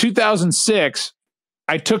in 2006,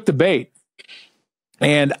 I took the bait,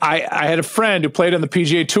 and I had a friend who played on the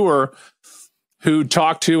PGA Tour who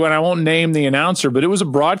talked to, and I won't name the announcer, but it was a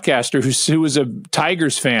broadcaster who was a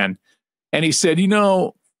Tigers fan, and he said, you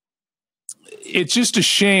know, it's just a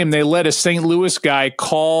shame they let a St. Louis guy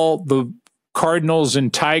call the Cardinals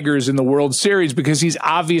and Tigers in the World Series because he's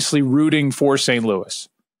obviously rooting for St. Louis.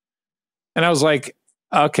 And I was like,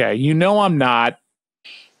 okay, you know I'm not.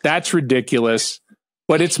 That's ridiculous.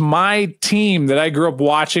 But it's my team that I grew up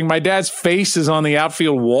watching. My dad's face is on the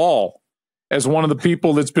outfield wall as one of the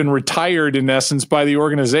people that's been retired, in essence, by the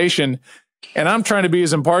organization. And I'm trying to be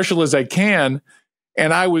as impartial as I can.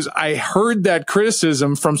 And I heard that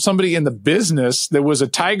criticism from somebody in the business that was a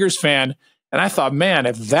Tigers fan. And I thought, man,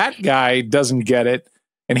 if that guy doesn't get it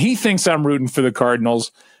and he thinks I'm rooting for the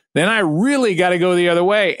Cardinals, then I really got to go the other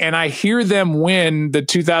way. And I hear them win the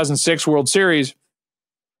 2006 World Series.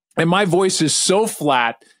 And my voice is so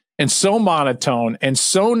flat and so monotone and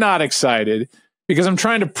so not excited because I'm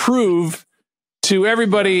trying to prove to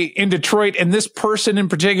everybody in Detroit and this person in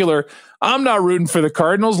particular, I'm not rooting for the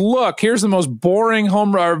Cardinals. Look, here's the most boring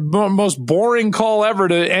most boring call ever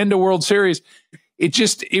to end a World Series.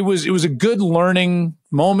 It was a good learning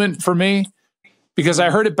moment for me because I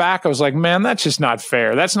heard it back. I was like, man, that's just not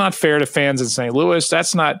fair. That's not fair to fans in St. Louis.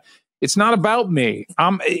 It's not about me.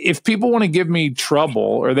 If people want to give me trouble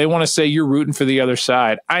or they want to say you're rooting for the other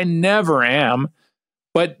side, I never am.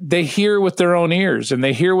 But they hear with their own ears and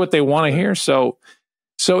they hear what they want to hear. So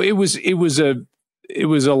it was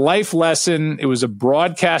a life lesson. It was a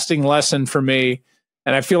broadcasting lesson for me.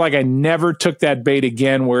 And I feel like I never took that bait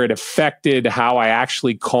again where it affected how I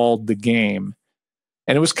actually called the game.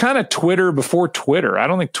 And it was kind of Twitter before Twitter. I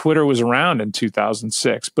don't think Twitter was around in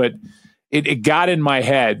 2006, but it got in my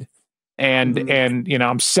head. And you know,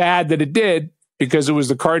 I'm sad that it did because it was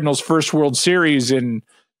the Cardinals' first World Series in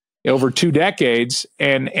over 2 decades,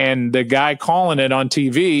 and the guy calling it on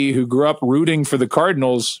TV who grew up rooting for the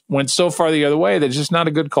Cardinals went so far the other way that it's just not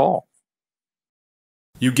a good call.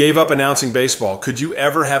 You gave up announcing baseball. Could you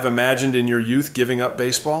ever have imagined in your youth giving up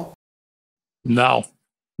baseball? No.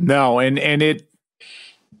 And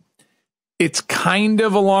it's kind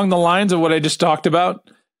of along the lines of what I just talked about.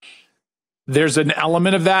 There's an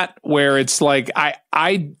element of that where it's like,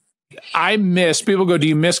 I miss, people go, do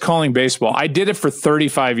you miss calling baseball? I did it for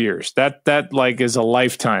 35 years. That like is a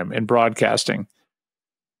lifetime in broadcasting.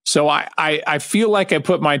 So I feel like I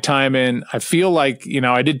put my time in. I feel like,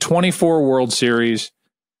 I did 24 World Series.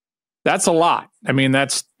 That's a lot. I mean,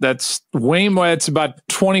 that's way more. It's about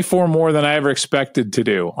 24 more than I ever expected to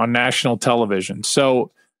do on national television.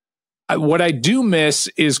 So what I do miss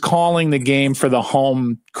is calling the game for the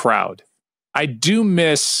home crowd. I do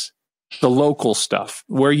miss the local stuff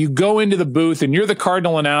where you go into the booth and you're the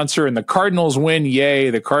Cardinal announcer and the Cardinals win, yay,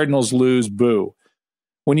 the Cardinals lose, boo.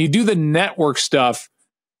 When you do the network stuff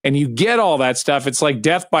and you get all that stuff, it's like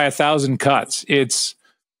death by 1,000 cuts. It's,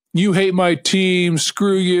 you hate my team,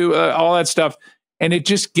 screw you, all that stuff. And it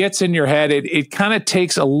just gets in your head. It kind of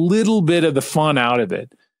takes a little bit of the fun out of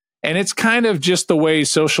it. And it's kind of just the way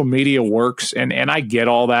social media works. And I get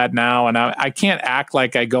all that now. And I can't act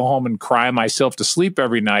like I go home and cry myself to sleep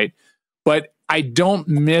every night. But I don't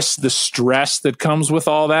miss the stress that comes with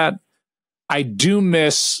all that. I do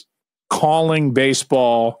miss calling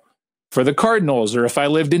baseball for the Cardinals, or if I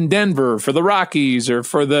lived in Denver, for the Rockies, or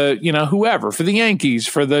for the, whoever, for the Yankees,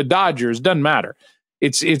 for the Dodgers, doesn't matter.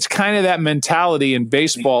 It's kind of that mentality in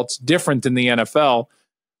baseball. It's different than the NFL,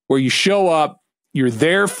 where you show up, you're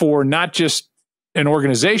there for not just an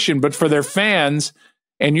organization, but for their fans,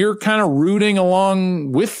 and you're kind of rooting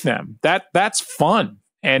along with them. That's fun.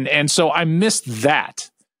 And so I missed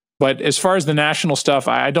that. But as far as the national stuff,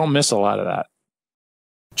 I don't miss a lot of that.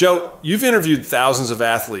 Joe, you've interviewed thousands of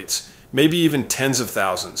athletes, maybe even tens of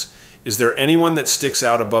thousands. Is there anyone that sticks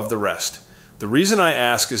out above the rest? The reason I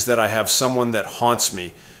ask is that I have someone that haunts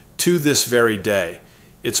me to this very day.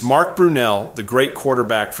 It's Mark Brunell, the great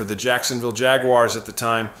quarterback for the Jacksonville Jaguars at the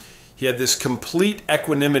time. He had this complete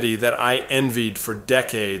equanimity that I envied for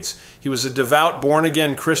decades. He was a devout,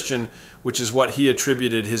 born-again Christian, which is what he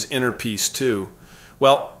attributed his inner peace to.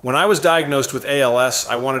 Well, when I was diagnosed with ALS,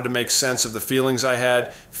 I wanted to make sense of the feelings I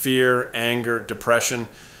had, fear, anger, depression.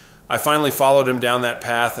 I finally followed him down that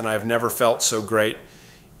path, and I've never felt so great,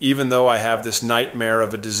 even though I have this nightmare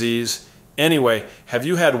of a disease. Anyway, have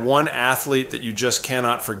you had one athlete that you just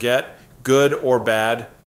cannot forget, good or bad?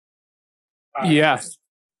 Yeah.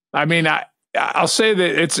 I mean, I'll say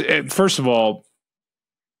that first of all,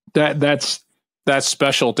 that's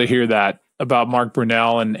special to hear that about Mark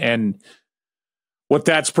Brunell and what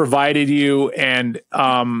that's provided you. And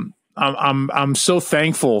I'm so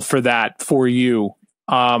thankful for that for you.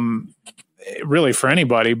 Really for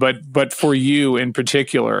anybody, but for you in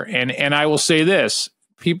particular. And I will say this,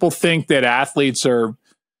 people think that athletes are,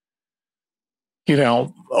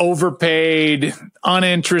 overpaid,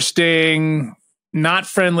 uninteresting, not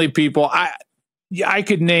friendly people. I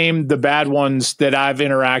could name the bad ones that I've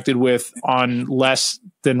interacted with on less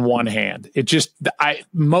than one hand.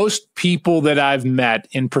 Most people that I've met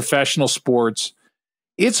in professional sports,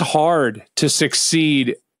 it's hard to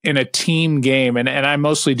succeed in a team game. And I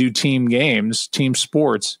mostly do team games, team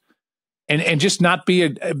sports, and just not be a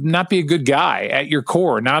good guy at your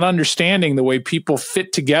core, not understanding the way people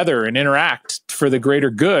fit together and interact for the greater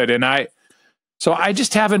good. So I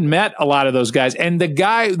just haven't met a lot of those guys. And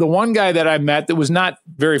the one guy that I met that was not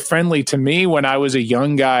very friendly to me when I was a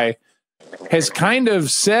young guy has kind of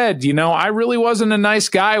said, I really wasn't a nice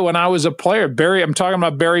guy when I was a player. I'm talking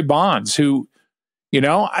about Barry Bonds, who,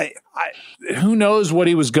 who knows what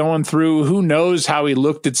he was going through? Who knows how he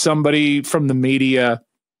looked at somebody from the media?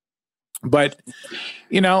 But,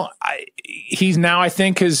 he's now, I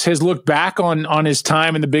think, has looked back on his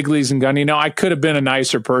time in the big leagues and gone, I could have been a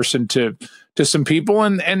nicer person to some people.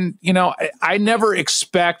 And I never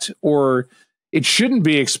expect, or it shouldn't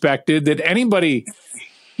be expected, that anybody,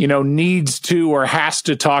 needs to or has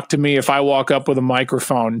to talk to me if I walk up with a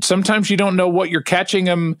microphone. Sometimes you don't know what you're catching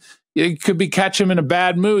them. You could be catching them in a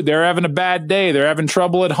bad mood. They're having a bad day. They're having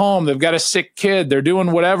trouble at home. They've got a sick kid. They're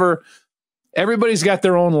doing whatever. Everybody's got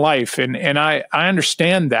their own life. And I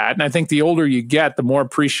understand that. And I think the older you get, the more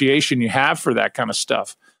appreciation you have for that kind of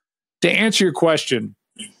stuff. To answer your question,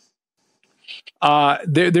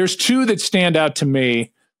 there's two that stand out to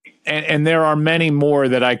me, and there are many more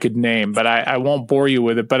that I could name, but I won't bore you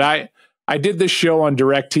with it. But I did this show on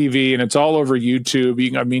DirecTV, and it's all over YouTube.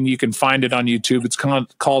 You can find it on YouTube. It's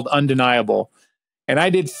called Undeniable. And I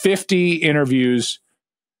did 50 interviews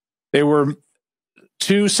They were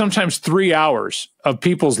 2, sometimes 3 hours of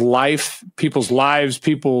people's life, people's lives,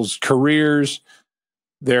 people's careers,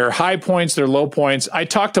 their high points, their low points. I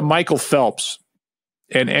talked to Michael Phelps,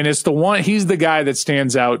 and it's he's the guy that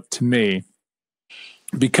stands out to me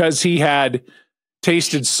because he had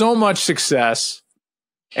tasted so much success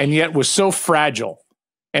and yet was so fragile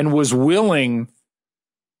and was willing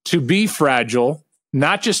to be fragile,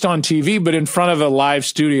 not just on TV, but in front of a live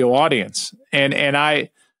studio audience. And I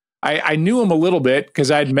knew him a little bit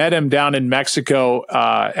because I'd met him down in Mexico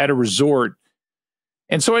at a resort.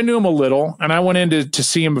 And so I knew him a little, and I went in to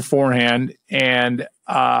see him beforehand. And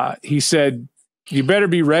he said, "You better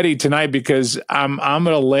be ready tonight because I'm going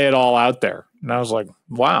to lay it all out there." And I was like,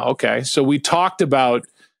 wow, okay. So we talked about,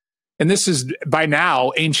 and this is by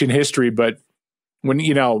now ancient history, but when,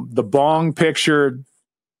 the bong picture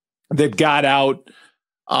that got out,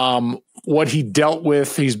 what he dealt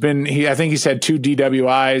with, I think he's had 2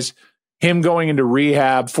 DWIs, him going into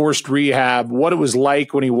rehab, forced rehab, what it was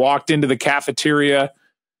like when he walked into the cafeteria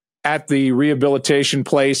at the rehabilitation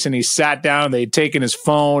place and he sat down and they'd taken his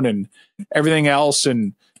phone and everything else.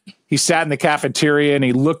 And he sat in the cafeteria and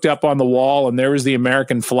he looked up on the wall and there was the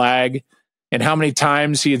American flag and how many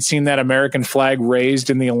times he had seen that American flag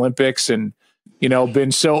raised in the Olympics and,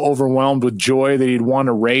 been so overwhelmed with joy that he'd won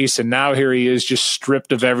a race. And now here he is just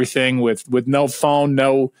stripped of everything with no phone,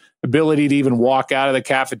 no ability to even walk out of the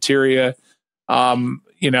cafeteria,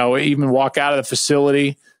 even walk out of the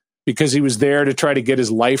facility because he was there to try to get his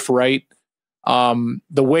life right.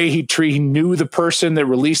 The way he knew the person that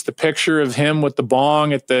released the picture of him with the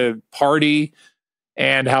bong at the party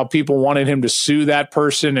and how people wanted him to sue that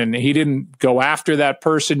person and he didn't go after that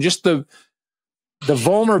person. Just the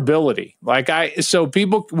vulnerability. So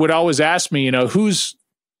people would always ask me, who's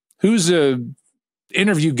a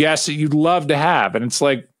interview guest that you'd love to have? And it's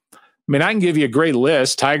like, I can give you a great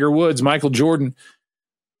list, Tiger Woods, Michael Jordan,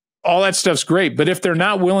 all that stuff's great. But if they're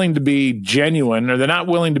not willing to be genuine or they're not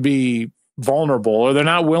willing to be vulnerable or they're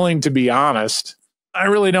not willing to be honest, I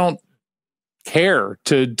really don't care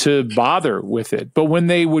to bother with it. But when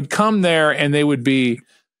they would come there and they would be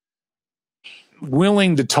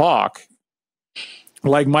willing to talk,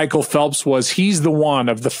 like Michael Phelps was, he's the one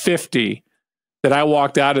of the 50 that I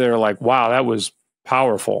walked out of there like, wow, that was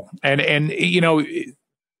powerful. And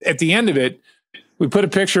at the end of it, we put a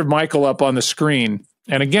picture of Michael up on the screen.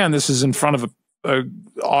 And again, this is in front of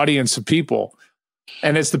an audience of people.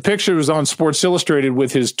 And it's the picture that was on Sports Illustrated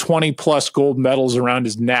with his 20 plus gold medals around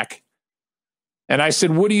his neck. And I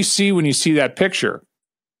said, what do you see when you see that picture?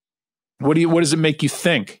 What does it make you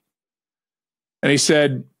think? And he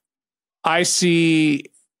said, I see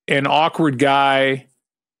an awkward guy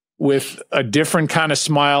with a different kind of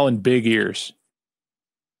smile and big ears.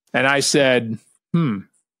 And I said,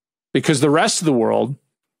 because the rest of the world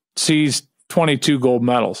sees 22 gold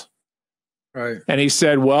medals. Right. And he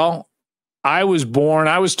said, well, I was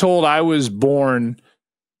told I was born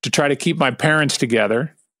to try to keep my parents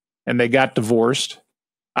together and they got divorced.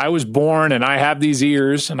 I was born and I have these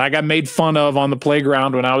ears and I got made fun of on the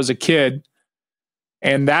playground when I was a kid.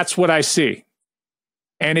 And that's what I see.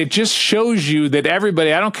 And it just shows you that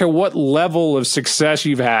everybody, I don't care what level of success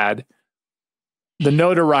you've had, the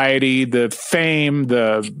notoriety, the fame,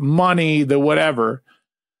 the money, the whatever,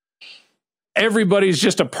 everybody's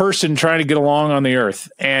just a person trying to get along on the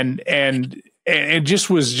earth. And it just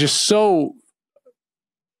was just so,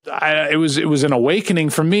 it was an awakening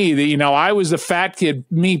for me that, I was the fat kid,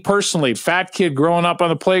 me personally, fat kid growing up on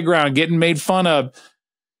the playground, getting made fun of.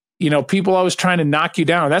 People always trying to knock you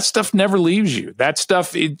down. That stuff never leaves you. That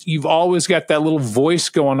stuff, you've always got that little voice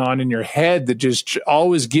going on in your head that just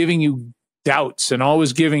always giving you doubts and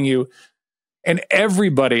always giving you, and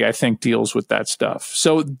everybody I think deals with that stuff.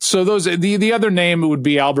 So those, the other name would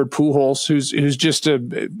be Albert Pujols, who's just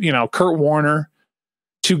Kurt Warner,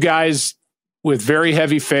 2 guys with very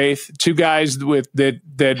heavy faith, 2 guys with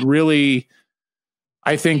that really,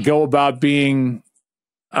 I think, go about being,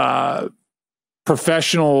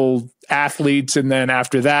 professional athletes, and then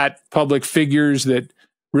after that, public figures that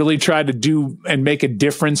really try to do and make a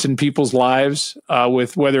difference in people's lives.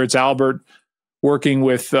 With whether it's Albert working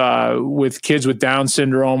with kids with Down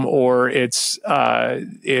syndrome, or it's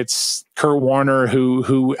Kurt Warner,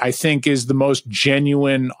 who I think is the most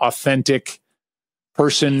genuine, authentic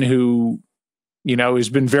person who has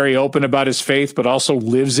been very open about his faith, but also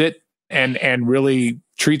lives it and really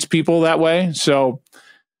treats people that way. So.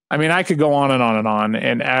 I could go on and on and on,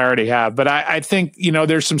 and I already have. But I think,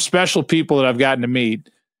 there's some special people that I've gotten to meet.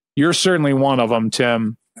 You're certainly one of them,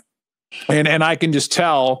 Tim. And I can just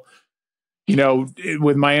tell,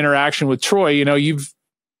 with my interaction with Troy, you've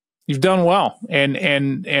You've done well.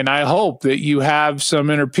 And I hope that you have some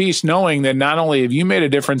inner peace knowing that not only have you made a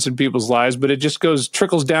difference in people's lives, but it just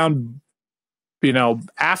trickles down,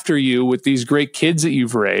 after you with these great kids that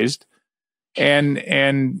you've raised. And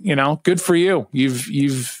good for you.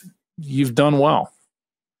 You've done well.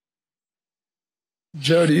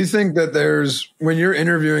 Joe, do you think that when you're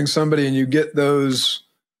interviewing somebody and you get those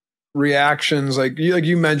reactions, like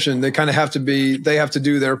you mentioned, they kind of have to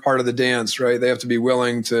do their part of the dance, right? They have to be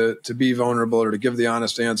willing to be vulnerable or to give the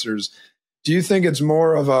honest answers. Do you think it's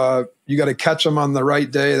more of you got to catch them on the right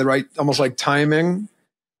day, almost like timing?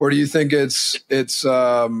 Or do you think it's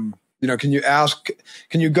can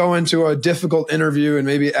you go into a difficult interview and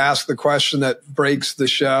maybe ask the question that breaks the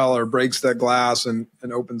shell or breaks that glass and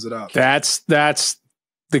opens it up? That's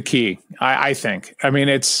the key, I think. I mean,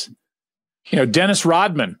 it's, Dennis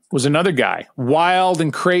Rodman was another guy, wild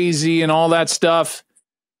and crazy and all that stuff.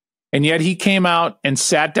 And yet he came out and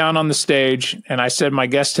sat down on the stage, and I said, my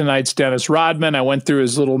guest tonight's Dennis Rodman. I went through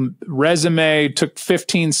his little resume, took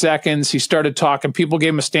 15 seconds. He started talking. People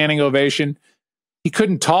gave him a standing ovation. He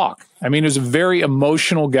couldn't talk. I mean, he was a very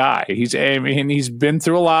emotional guy. He's been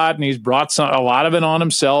through a lot, and he's brought a lot of it on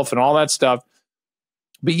himself and all that stuff.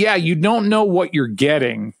 But yeah, you don't know what you're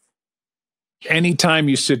getting anytime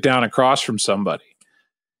you sit down across from somebody.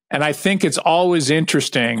 And I think it's always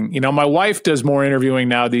interesting. My wife does more interviewing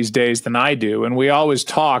now these days than I do. And we always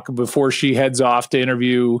talk before she heads off to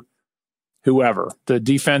interview whoever, the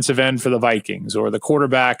defensive end for the Vikings or the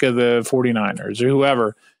quarterback of the 49ers or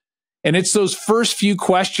whoever. And it's those first few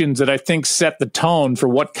questions that I think set the tone for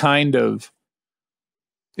what kind of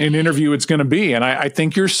an interview it's going to be. And I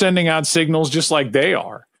think you're sending out signals just like they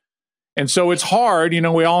are. And so it's hard.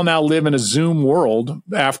 We all now live in a Zoom world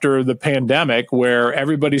after the pandemic where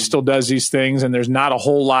everybody still does these things and there's not a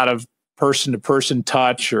whole lot of person-to-person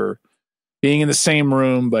touch or being in the same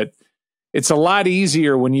room. But it's a lot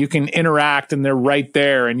easier when you can interact and they're right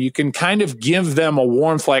there and you can kind of give them a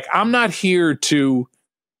warmth. Like, I'm not here to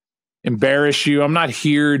embarrass you. I'm not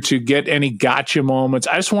here to get any gotcha moments.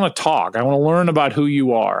 I just want to talk. I want to learn about who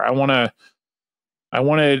you are. I want to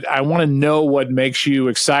know what makes you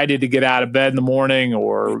excited to get out of bed in the morning,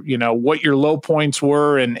 or what your low points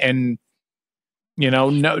were, and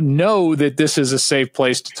know that this is a safe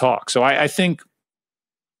place to talk. So I think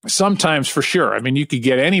sometimes, for sure, I mean, you could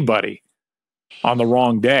get anybody on the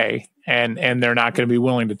wrong day, and they're not going to be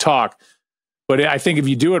willing to talk. But I think if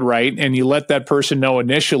you do it right and you let that person know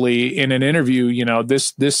initially in an interview,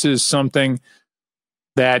 this is something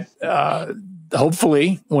that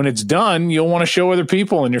hopefully when it's done, you'll want to show other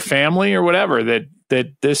people in your family or whatever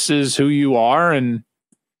that this is who you are. And,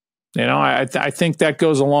 I think that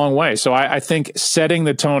goes a long way. So I think setting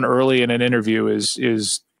the tone early in an interview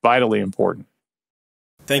is vitally important.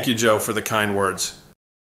 Thank you, Joe, for the kind words.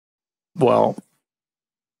 Well,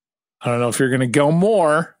 I don't know if you're going to go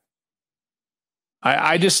more.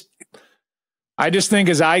 I just think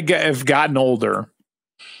as have gotten older,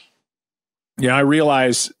 I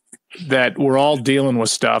realize that we're all dealing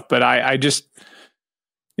with stuff, but I just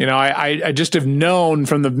have known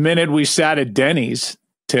from the minute we sat at Denny's,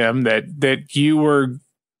 Tim, that you were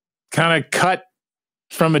kind of cut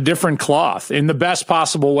from a different cloth in the best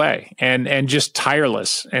possible way, and just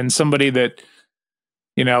tireless, and somebody that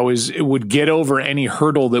would get over any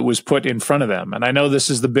hurdle that was put in front of them. And I know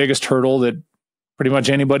this is the biggest hurdle that pretty much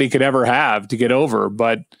anybody could ever have to get over,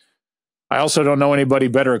 but I also don't know anybody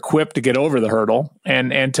better equipped to get over the hurdle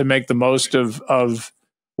and to make the most of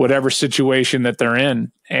whatever situation that they're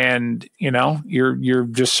in. And, you're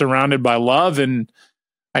just surrounded by love. And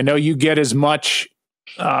I know you get as much,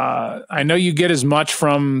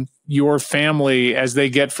 from your family as they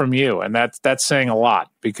get from you. And that's saying a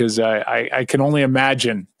lot, because I can only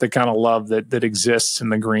imagine the kind of love that exists in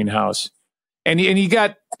the greenhouse. And you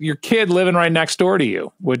got your kid living right next door to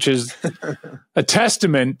you, which is a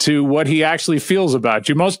testament to what he actually feels about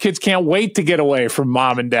you. Most kids can't wait to get away from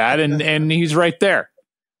mom and dad, and he's right there.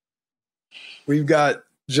 We've got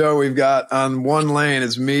on one lane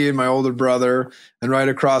is me and my older brother, and right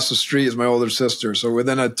across the street is my older sister. So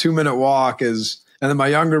within a 2-minute walk and then my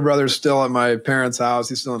younger brother's still at my parents' house.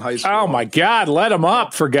 He's still in high school. Oh my God, let him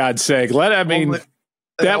up, for God's sake.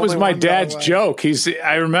 That was my dad's joke.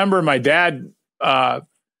 I remember my dad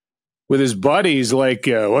with his buddies, like,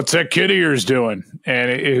 what's that kid of yours doing?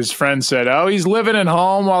 And his friend said, oh, he's living at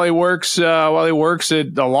home while he works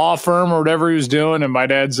at the law firm or whatever he was doing. And my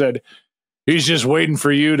dad said, he's just waiting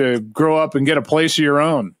for you to grow up and get a place of your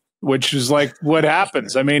own, which is like what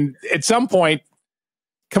happens. I mean, at some point,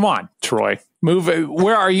 come on, Troy, move.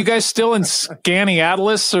 Where are you guys still in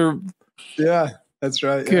Skaneateles or? Yeah, that's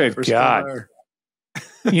right. Good God.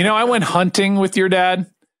 You know, I went hunting with your dad.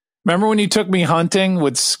 Remember when you took me hunting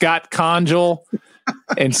with Scott Conjul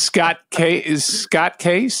and Scott Case? Is Scott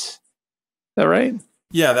Case? Is that right?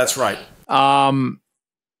 Yeah, that's right. And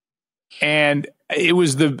it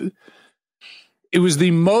was the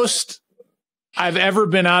most I've ever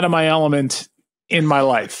been out of my element in my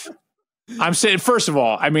life. I'm saying, first of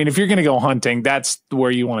all, I mean, if you're going to go hunting, that's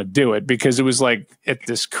where you want to do it, because it was like at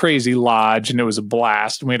this crazy lodge and it was a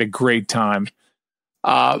blast. We had a great time.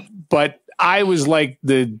 But I was like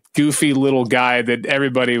the goofy little guy that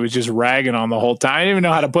everybody was just ragging on the whole time. I didn't even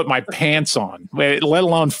know how to put my pants on, let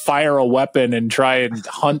alone fire a weapon and try and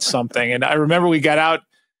hunt something. And I remember we got out.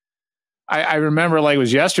 I remember like it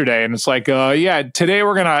was yesterday, and it's like, yeah, today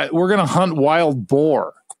we're gonna hunt wild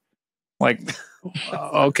boar. Like,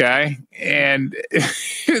 okay. And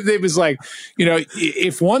it was like, you know,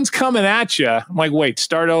 if one's coming at you, I'm like, wait,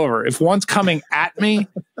 start over. If one's coming at me,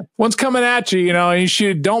 one's coming at you, you know, you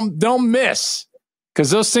should don't miss,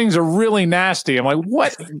 because those things are really nasty. I'm like,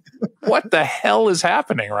 what the hell is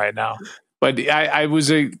happening right now? But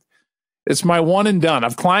it's my one and done.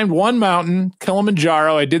 I've climbed one mountain,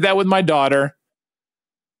 Kilimanjaro. I did that with my daughter.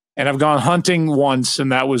 And I've gone hunting once,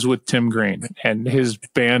 and that was with Tim Green and his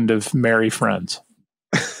band of merry friends.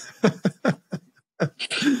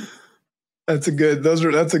 That's a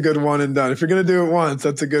good one and done. If you're going to do it once,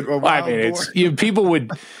 that's a good one. I mean, people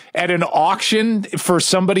would at an auction for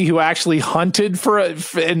somebody who actually hunted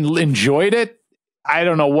and enjoyed it. I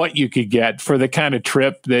don't know what you could get for the kind of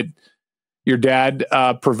trip that your dad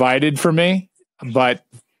provided for me. But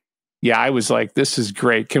yeah, I was like, this is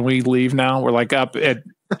great. Can we leave now? We're like up at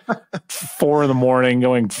 4 a.m.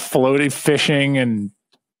 going floating, fishing and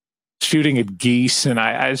shooting at geese. And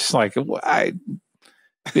I just like,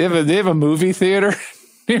 they have a movie theater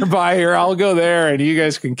nearby here. I'll go there and you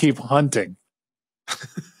guys can keep hunting.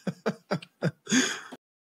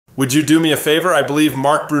 Would you do me a favor? I believe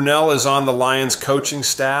Mark Brunell is on the Lions coaching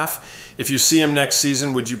staff. If you see him next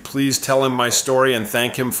season, would you please tell him my story and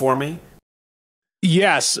thank him for me?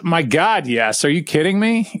 Yes. My God. Yes. Are you kidding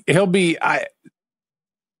me?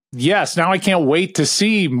 Yes. Now I can't wait to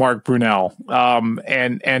see Mark Brunell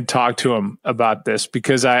and talk to him about this,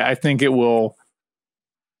 because I think it'll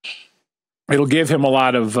give him a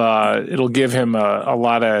lot of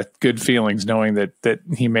good feelings knowing that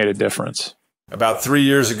he made a difference. About 3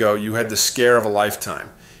 years ago, you had the scare of a lifetime.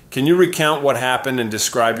 Can you recount what happened and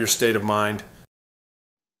describe your state of mind?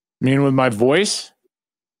 You mean with my voice?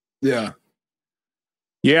 Yeah.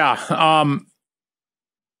 Yeah.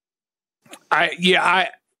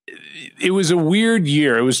 It was a weird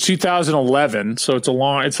year. It was 2011, so it's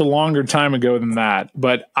a longer time ago than that.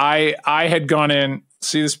 But I had gone in.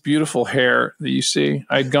 See this beautiful hair that you see?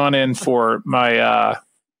 I'd gone in for my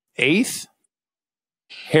 8th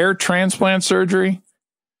hair transplant surgery.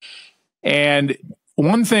 And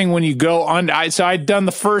one thing when you go on, so I'd done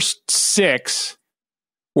the first 6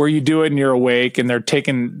 where you do it and you're awake,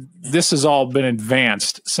 and this has all been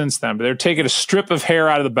advanced since then, but they're taking a strip of hair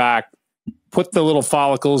out of the back, put the little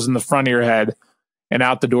follicles in the front of your head, and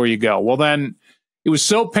out the door you go. Well, then it was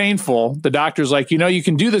so painful. The doctor's like, you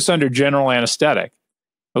can do this under general anesthetic.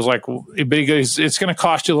 I was like, but he goes, it's going to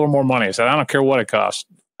cost you a little more money. I said, I don't care what it costs.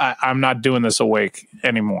 I'm not doing this awake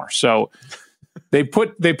anymore. So they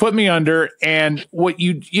put me under, and what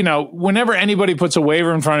whenever anybody puts a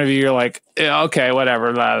waiver in front of you, you're like, okay,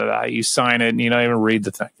 whatever. Blah, blah, blah. You sign it and you don't even read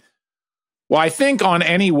the thing. Well, I think on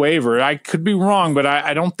any waiver, I could be wrong, but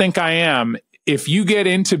I don't think I am. If you get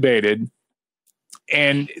intubated,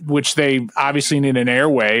 and which they obviously need an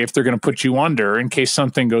airway if they're going to put you under in case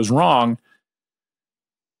something goes wrong,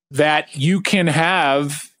 that you can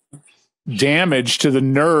have damage to the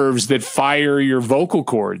nerves that fire your vocal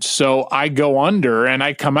cords. So I go under and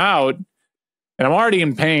I come out, and I'm already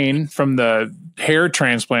in pain from the hair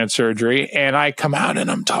transplant surgery, and I come out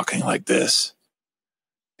and I'm talking like this.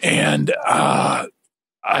 And I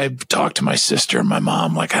talked to my sister and my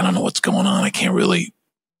mom, like, I don't know what's going on. I can't really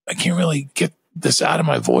get this out of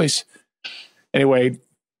my voice. Anyway,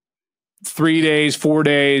 3 days, 4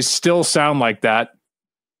 days, still sound like that.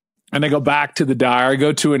 And I go back to the doctor. I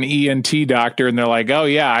go to an ENT doctor, and they're like, oh,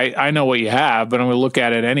 yeah, I know what you have, but I'm going to look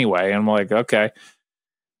at it anyway. And I'm like, okay.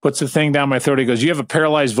 Puts the thing down my throat. He goes, you have a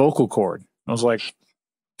paralyzed vocal cord. I was like,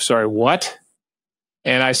 sorry, what?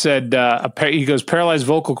 And I said, he goes, paralyzed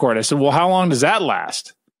vocal cord. I said, well, how long does that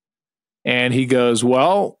last? And he goes,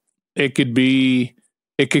 well, it could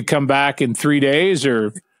come back in 3 days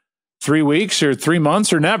or 3 weeks or 3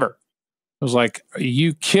 months or never. I was like, are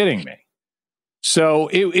you kidding me? So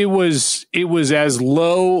it was as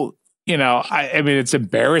low I mean, it's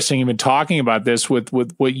embarrassing even talking about this with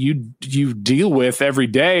what you deal with every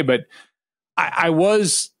day, but I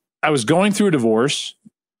was going through a divorce.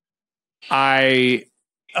 I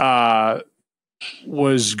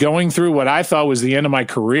was going through what I thought was the end of my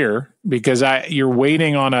career, because you're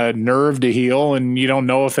waiting on a nerve to heal and you don't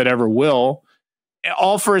know if it ever will.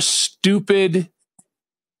 All for a stupid,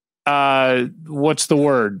 what's the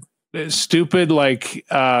word? Stupid, like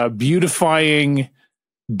beautifying,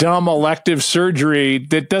 dumb elective surgery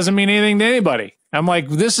that doesn't mean anything to anybody. I'm like,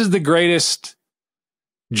 this is the greatest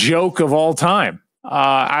joke of all time.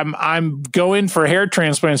 I'm going for hair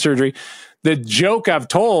transplant surgery. The joke I've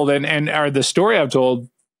told or the story I've told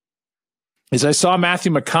is I saw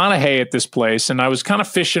Matthew McConaughey at this place, and I was kind of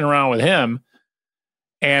fishing around with him,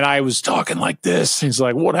 and I was talking like this. He's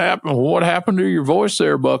like, "What happened? What happened to your voice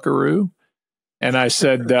there, Buckaroo?" And I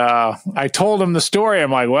said, I told him the story.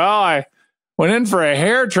 I'm like, well, I went in for a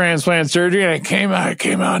hair transplant surgery, and I came out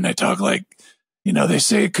and I talk like, they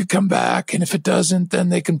say it could come back. And if it doesn't, then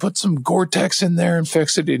they can put some Gore-Tex in there and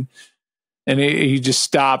fix it. And he just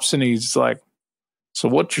stops and he's like, so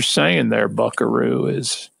what you're saying there, Buckaroo,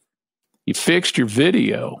 is you fixed your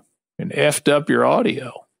video and effed up your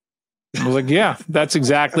audio. I was like, yeah,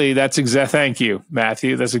 thank you,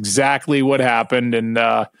 Matthew. That's exactly what happened.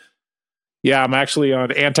 And, yeah, I'm actually on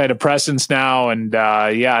antidepressants now, and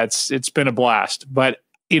it's been a blast. But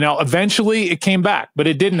eventually it came back, but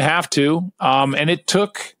it didn't have to, and it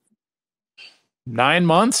took 9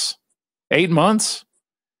 months, 8 months,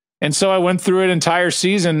 and so I went through an entire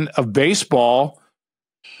season of baseball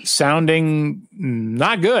sounding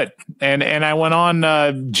not good, and I went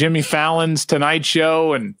on Jimmy Fallon's Tonight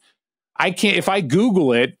Show, and I can't. If I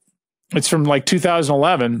Google it, it's from like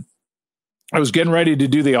 2011. I was getting ready to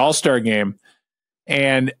do the All-Star game,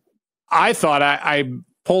 and I thought I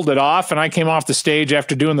pulled it off, and I came off the stage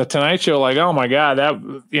after doing the Tonight Show like, oh my God,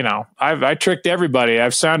 I tricked everybody.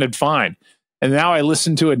 I've sounded fine. And now I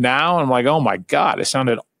listen to it now, and I'm like, oh my God, I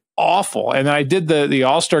sounded awful. And then I did the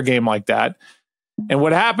All-Star game like that. And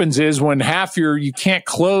what happens is when you can't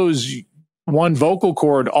close one vocal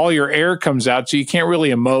cord, all your air comes out, so you can't really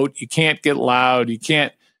emote, you can't get loud, you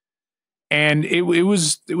can't. And it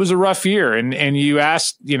was a rough year. And you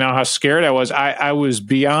asked, how scared I was. I was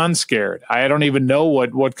beyond scared. I don't even know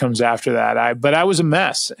what comes after that. But I was a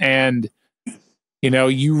mess. And,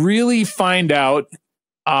 you really find out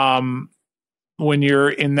when you're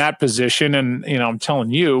in that position, and, I'm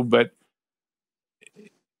telling you, but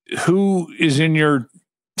who is in your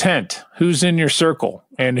tent? Who's in your circle?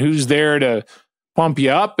 And who's there to pump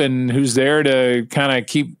you up? And who's there to kind of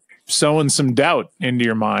keep sowing some doubt into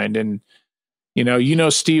your mind? And,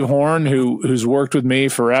 Steve Horn, who's worked with me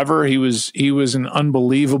forever. He was an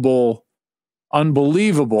unbelievable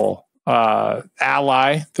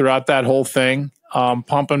ally throughout that whole thing,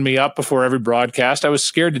 pumping me up before every broadcast. I was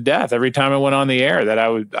scared to death every time I went on the air that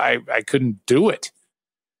I couldn't do it.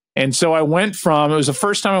 And so it was the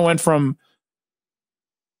first time I went from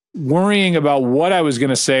worrying about what I was going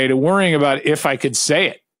to say to worrying about if I could say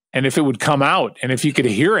it and if it would come out and if you could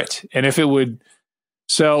hear it and if it would.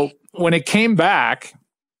 So when it came back,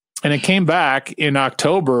 and it came back in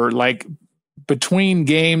October, like between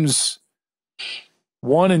games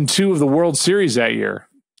 1 and 2 of the World Series that year.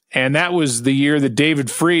 And that was the year that David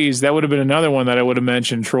Freese, that would have been another one that I would have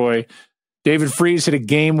mentioned, Troy. David Freese hit a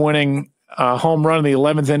game-winning home run in the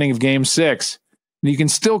 11th inning of Game 6. And you can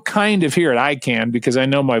still kind of hear it. I can, because I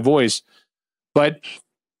know my voice. But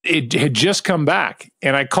it had just come back,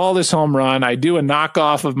 and I call this home run. I do a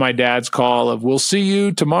knockoff of my dad's call of "We'll see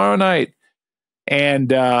you tomorrow night,"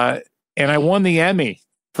 and I won the Emmy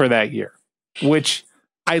for that year, which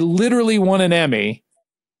I literally won an Emmy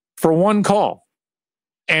for one call,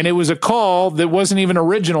 and it was a call that wasn't even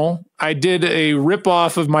original. I did a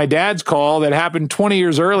ripoff of my dad's call that happened 20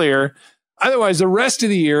 years earlier. Otherwise, the rest of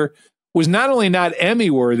the year was not only not Emmy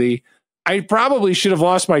worthy, I probably should have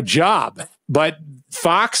lost my job, but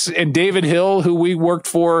Fox and David Hill, who we worked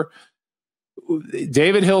for,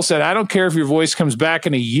 David Hill said, I don't care if your voice comes back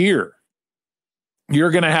in a year.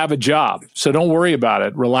 You're going to have a job. So don't worry about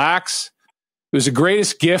it. Relax. It was the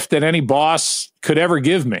greatest gift that any boss could ever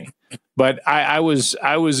give me. But I was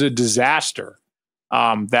a disaster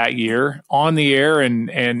that year on the air and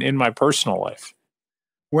in my personal life.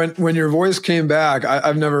 When your voice came back,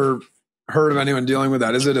 I've never heard of anyone dealing with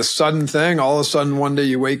that. Is it a sudden thing? All of a sudden, one day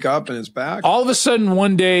you wake up and it's back? All of a sudden,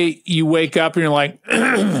 one day you wake up and you're like,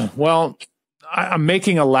 well, I'm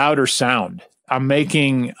making a louder sound. I'm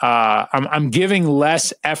giving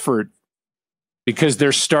less effort because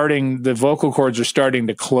the vocal cords are starting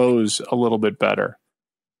to close a little bit better.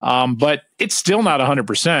 But it's still not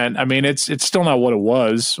 100%. I mean, it's still not what it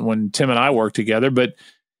was when Tim and I worked together, but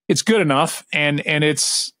it's good enough. And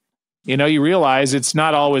it's, you realize it's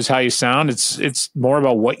not always how you sound. It's more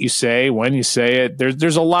about what you say, when you say it.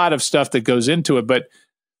 There's a lot of stuff that goes into it, but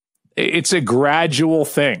it's a gradual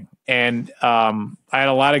thing. And I had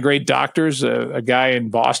a lot of great doctors, a guy in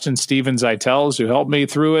Boston, Steven Zeitels, who helped me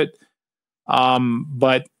through it.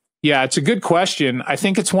 But yeah, it's a good question. I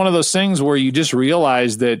think it's one of those things where you just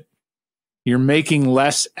realize that you're making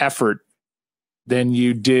less effort than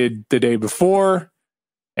you did the day before.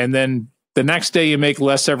 And then the next day you make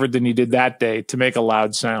less effort than you did that day to make a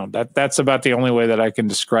loud sound. That's about the only way that I can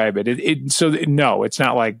describe it. No, it's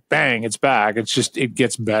not like bang, it's back. It's just, it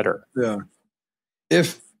gets better. Yeah.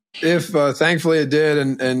 If thankfully it did,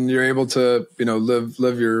 and you're able to,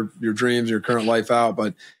 live your dreams, your current life out.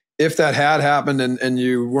 But if that had happened and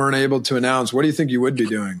you weren't able to announce, what do you think you would be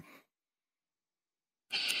doing?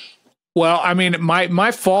 Well, I mean, my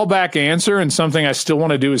fallback answer, and something I still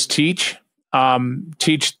want to do, is teach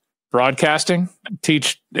broadcasting,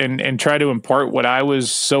 teach and try to impart what I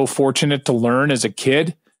was so fortunate to learn as a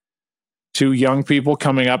kid to young people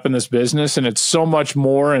coming up in this business. And it's so much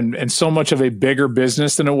more and so much of a bigger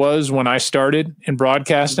business than it was when I started in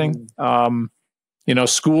broadcasting.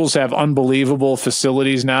 Schools have unbelievable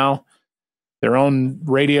facilities now, their own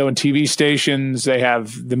radio and TV stations. They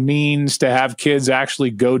have the means to have kids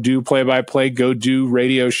actually go do play-by-play, go do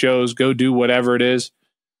radio shows, go do whatever it is.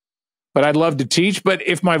 But I'd love to teach. But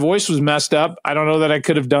if my voice was messed up, I don't know that I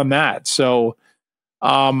could have done that. So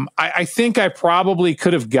I think I probably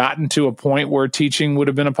could have gotten to a point where teaching would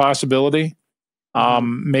have been a possibility.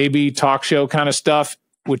 Maybe talk show kind of stuff,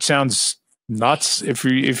 which sounds nuts if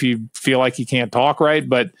you feel like you can't talk right.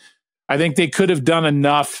 But I think they could have done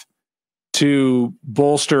enough to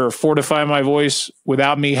bolster or fortify my voice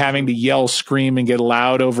without me having to yell, scream, and get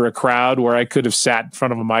loud over a crowd, where I could have sat in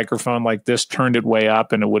front of a microphone like this, turned it way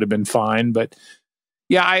up, and it would have been fine. But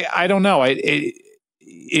yeah, I don't know.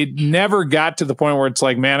 It never got to the point where it's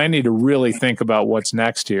like, man, I need to really think about what's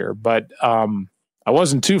next here. But I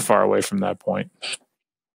wasn't too far away from that point.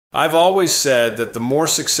 I've always said that the more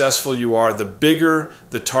successful you are, the bigger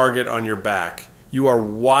the target on your back. You are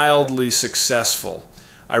wildly successful.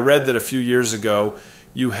 I read that a few years ago,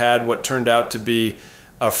 you had what turned out to be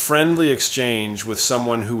a friendly exchange with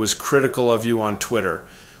someone who was critical of you on Twitter.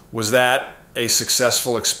 Was that a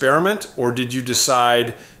successful experiment, or did you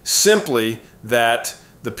decide simply that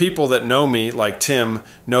the people that know me, like Tim,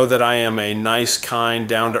 know that I am a nice, kind,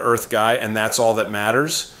 down-to-earth guy, and that's all that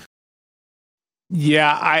matters?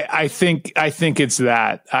 Yeah, I think it's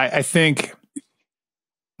that. I think,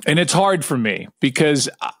 and it's hard for me because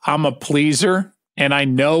I'm a pleaser. And I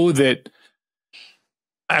know that,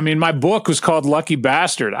 I mean, my book was called Lucky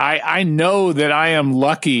Bastard. I know that I am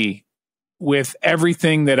lucky with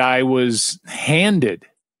everything that I was handed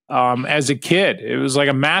as a kid. It was like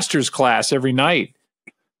a master's class every night.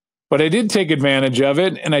 But I did take advantage of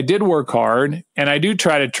it, and I did work hard, and I do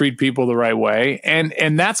try to treat people the right way.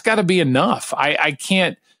 And that's got to be enough. I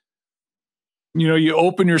can't, you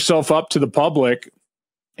open yourself up to the public,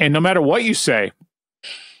 and no matter what you say,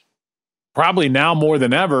 probably now more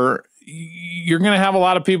than ever, you're going to have a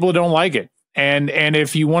lot of people who don't like it. And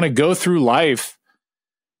if you want to go through life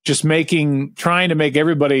just trying to make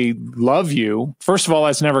everybody love you, first of all,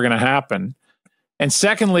 that's never going to happen. And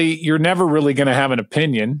secondly, you're never really going to have an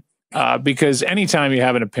opinion because anytime you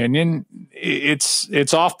have an opinion,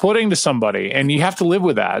 it's off-putting to somebody, and you have to live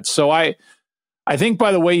with that. So I think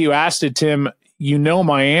by the way you asked it, Tim,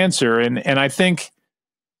 my answer. And I think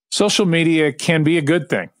social media can be a good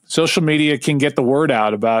thing. Social media can get the word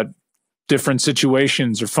out about different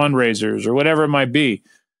situations or fundraisers or whatever it might be.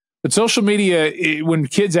 But social media, when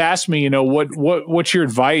kids ask me, what's your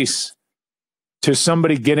advice to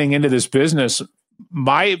somebody getting into this business?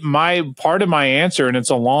 My part of my answer, and it's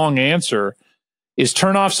a long answer, is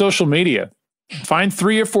turn off social media. Find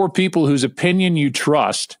 3 or 4 people whose opinion you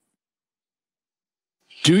trust.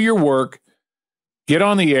 Do your work. Get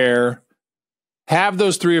on the air. Have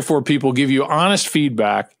those 3 or 4 people give you honest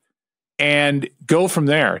feedback. And go from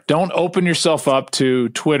there. Don't open yourself up to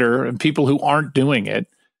Twitter and people who aren't doing it,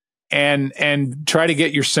 and try to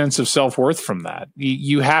get your sense of self-worth from that.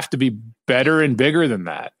 You have to be better and bigger than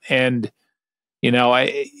that. And,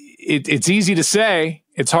 it's easy to say,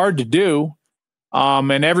 it's hard to do.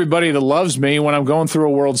 And everybody that loves me when I'm going through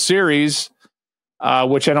a World Series,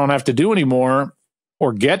 which I don't have to do anymore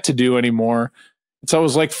or get to do anymore, it's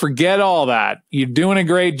always like, forget all that. You're doing a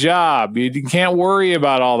great job. You can't worry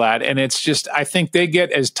about all that. And it's just, I think they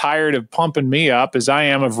get as tired of pumping me up as I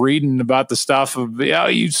am of reading about the stuff of,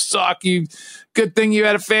 you suck. You good thing you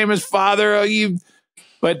had a famous father.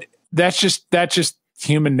 But that's just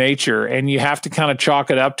human nature. And you have to kind of chalk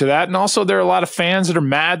it up to that. And also there are a lot of fans that are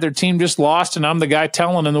mad their team just lost. And I'm the guy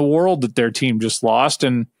telling in the world that their team just lost.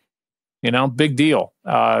 And, big deal.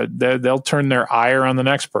 They'll turn their ire on the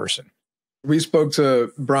next person. We spoke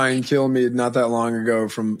to Brian Kilmeade not that long ago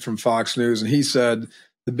from Fox News, and he said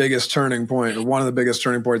the biggest turning point, or one of the biggest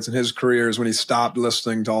turning points in his career, is when he stopped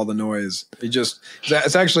listening to all the noise.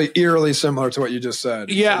 It's actually eerily similar to what you just said.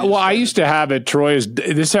 Yeah, well, I used to have it, Troy.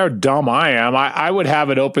 This is how dumb I am. I would have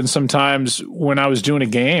it open sometimes when I was doing a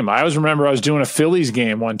game. I always remember I was doing a Phillies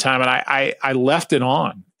game one time, and I left it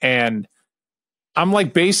on, and I'm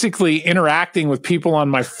like basically interacting with people on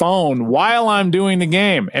my phone while I'm doing the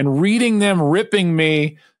game and reading them ripping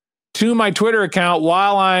me to my Twitter account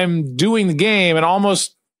while I'm doing the game, and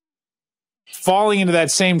almost falling into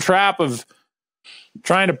that same trap of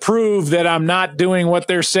trying to prove that I'm not doing what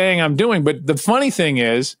they're saying I'm doing. But the funny thing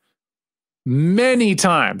is, many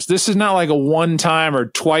times, this is not like a one time or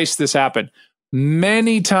twice this happened,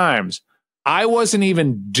 many times I wasn't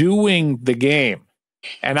even doing the game.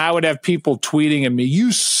 And I would have people tweeting at me,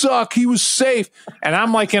 "You suck. He was safe." And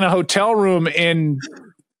I'm like in a hotel room in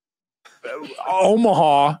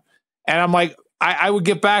Omaha. And I'm like, I would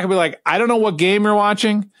get back and be like, "I don't know what game you're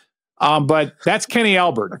watching, but that's Kenny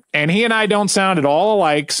Albert. And he and I don't sound at all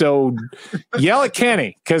alike. So yell at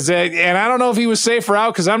Kenny." And I don't know if he was safe or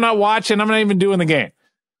out because I'm not watching. I'm not even doing the game.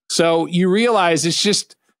 So you realize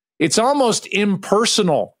it's almost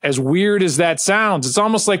impersonal, as weird as that sounds. It's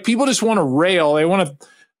almost like people just want to rail. They want to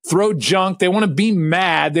throw junk. They want to be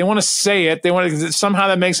mad. They want to say it. Somehow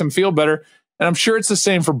that makes them feel better. And I'm sure it's the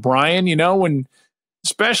same for Brian,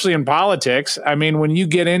 especially in politics. I mean, when you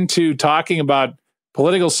get into talking about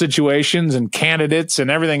political situations and candidates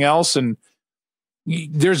and everything else, and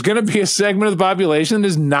there's going to be a segment of the population that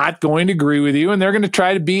is not going to agree with you, and they're going to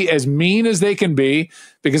try to be as mean as they can be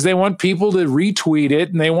because they want people to retweet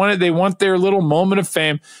it, and they want their little moment of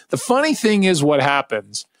fame. The funny thing is, what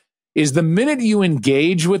happens is the minute you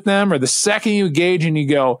engage with them, or the second you engage and you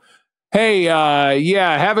go, "Hey,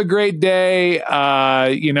 have a great day.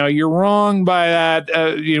 You're wrong by that,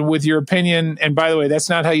 with your opinion. And by the way, that's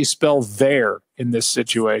not how you spell there in this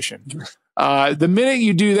situation." The minute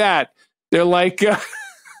you do that, they're like,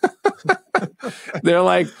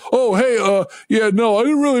 "Oh, hey, no, I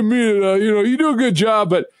didn't really mean it. You do a good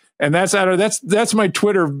job." And that's my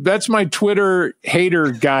Twitter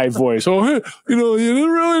hater guy voice. "Oh, hey, you didn't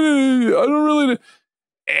really, I don't really."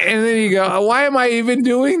 And then you go, "Why am I even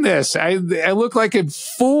doing this? I look like a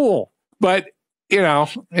fool." But,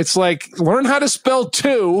 it's like, learn how to spell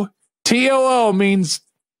two. TOO means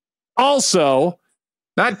also,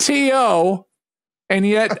 not TO. And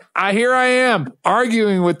yet here I am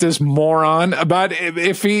arguing with this moron about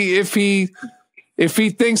if he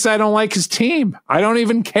thinks I don't like his team. I don't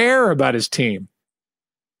even care about his team.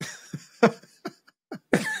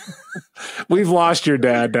 We've lost your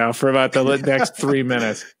dad now for about the next 3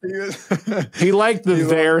 minutes. He liked the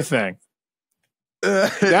there thing.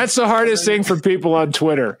 That's the hardest thing for people on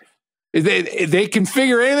Twitter. They can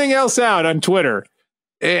figure anything else out on Twitter.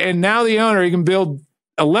 And now the owner, he can build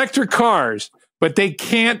electric cars, but they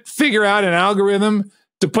can't figure out an algorithm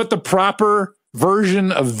to put the proper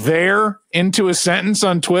version of there into a sentence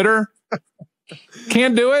on Twitter.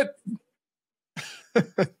 Can't do it.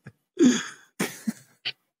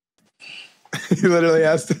 He literally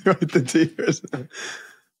has to write the tears.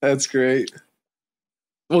 That's great.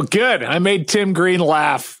 Well, good. I made Tim Green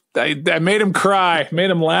laugh. I made him cry, made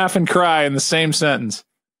him laugh and cry in the same sentence.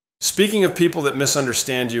 Speaking of people that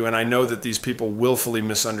misunderstand you, and I know that these people willfully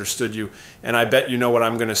misunderstood you, and I bet you know what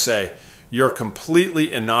I'm going to say. You're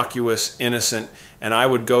completely innocuous, innocent, and I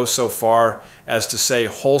would go so far as to say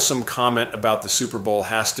wholesome comment about the Super Bowl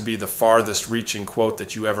has to be the farthest reaching quote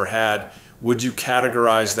that you ever had. Would you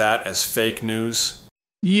categorize that as fake news?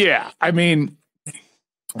 Yeah. I mean,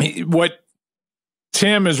 what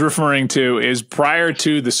Tim is referring to is prior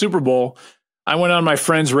to the Super Bowl, I went on my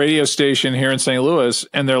friend's radio station here in St. Louis,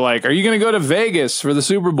 and they're like, "Are you going to go to Vegas for the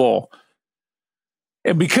Super Bowl?"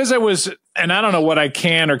 And because I was, and I don't know what I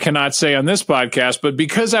can or cannot say on this podcast, but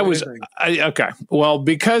because I was,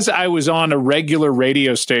 because I was on a regular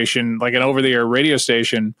radio station, like an over-the-air radio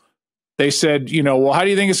station, they said, "Well, how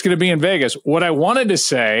do you think it's going to be in Vegas?" What I wanted to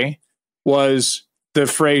say was the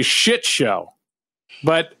phrase "shit show,"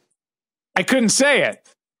 but I couldn't say it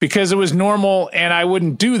because it was normal, and I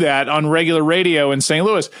wouldn't do that on regular radio in St.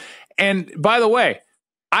 Louis. And by the way,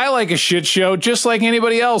 I like a shit show just like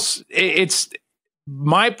anybody else. It's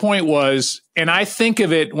my point was, and I think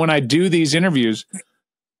of it when I do these interviews,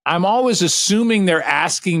 I'm always assuming they're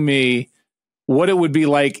asking me what it would be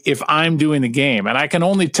like if I'm doing the game. And I can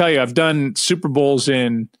only tell you, I've done Super Bowls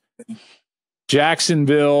in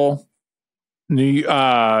Jacksonville,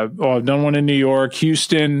 I've done one in New York,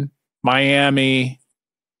 Houston, Miami,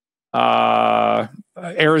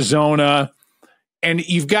 Arizona. And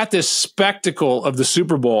you've got this spectacle of the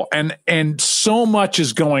Super Bowl, and so much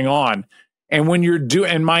is going on. And when you're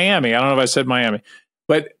in Miami, I don't know if I said Miami,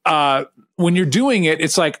 but when you're doing it,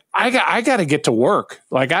 it's like I got to get to work.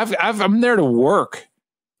 Like I'm there to work,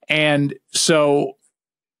 and so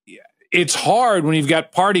it's hard when you've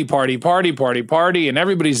got party, and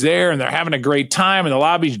everybody's there, and they're having a great time, and the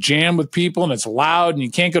lobby's jammed with people, and it's loud, and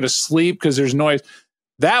you can't go to sleep because there's noise.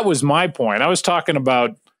 That was my point. I was talking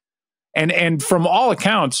about. And from all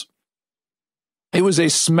accounts, it was a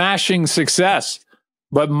smashing success.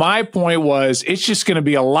 But my point was, it's just going to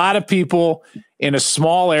be a lot of people in a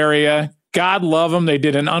small area. God love them. They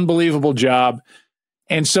did an unbelievable job.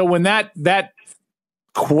 And so when that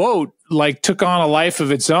quote like took on a life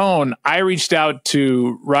of its own, I reached out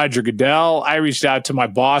to Roger Goodell. I reached out to my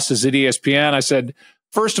bosses at ESPN. I said,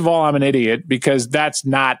 first of all, I'm an idiot because that's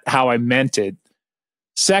not how I meant it.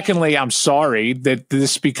 Secondly, I'm sorry that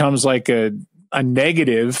this becomes like a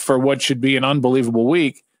negative for what should be an unbelievable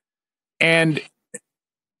week. And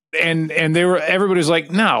everybody's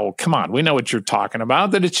like, no, come on. We know what you're talking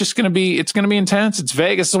about, that it's going to be intense. It's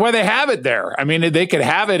Vegas. It's the way they have it there. I mean, they could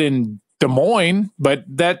have it in Des Moines, but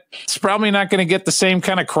that's probably not going to get the same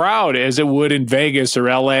kind of crowd as it would in Vegas or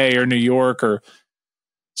LA or New York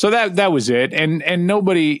so that was it. And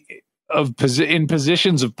nobody in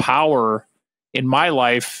positions of power in my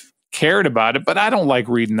life cared about it, but I don't like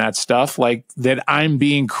reading that stuff, like that I'm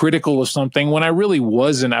being critical of something when I really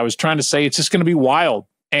wasn't. I was trying to say it's just going to be wild.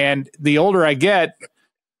 And the older I get,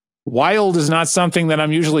 wild is not something that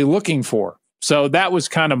I'm usually looking for. So that was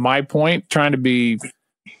kind of my point, trying to be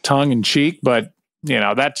tongue in cheek, but you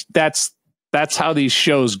know, that's how these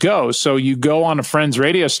shows go. So you go on a friend's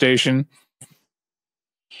radio station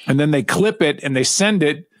and then they clip it and they send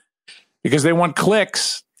it because they want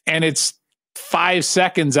clicks, and it's 5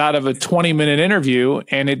 seconds out of a 20-minute interview,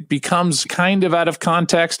 and it becomes kind of out of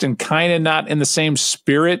context and kind of not in the same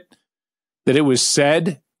spirit that it was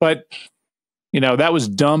said. But, you know, that was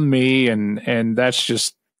dumb me, and that's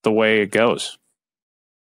just the way it goes.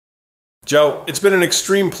 Joe, it's been an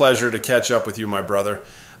extreme pleasure to catch up with you, my brother.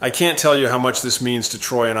 I can't tell you how much this means to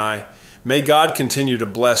Troy and I. May God continue to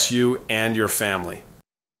bless you and your family.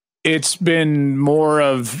 It's been more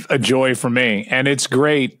of a joy for me, and it's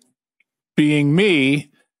great being me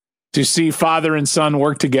to see father and son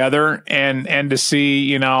work together and to see,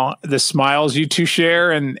 you know, the smiles you two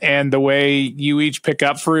share and the way you each pick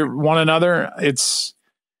up for one another. It's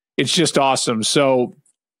just awesome. So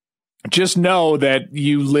just know that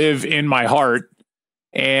you live in my heart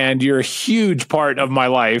and you're a huge part of my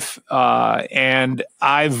life. And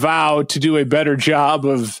I vow to do a better job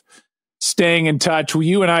of staying in touch.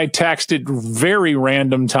 You and I text at very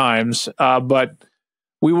random times, but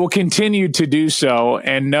we will continue to do so,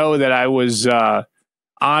 and know that I was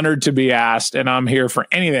honored to be asked, and I'm here for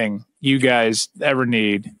anything you guys ever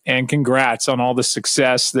need. And congrats on all the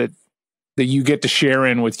success that you get to share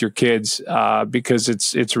in with your kids, because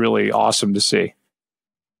it's really awesome to see.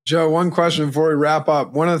 Joe, one question before we wrap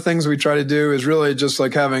up. One of the things we try to do is really just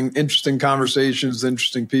like having interesting conversations,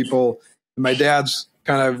 interesting people. My dad's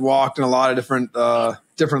kind of walked in a lot of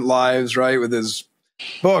different lives, right, with his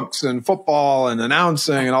books and football and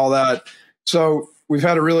announcing and all that. So we've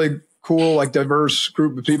had a really cool, like, diverse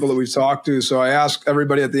group of people that we've talked to. So I ask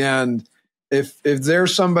everybody at the end, if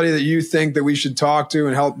there's somebody that you think that we should talk to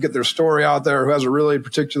and help get their story out there, who has a really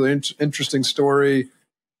particularly interesting story,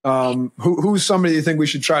 who's somebody you think we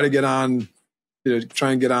should try to get on,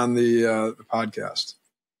 try and get on the podcast?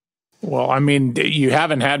 Well, I mean, you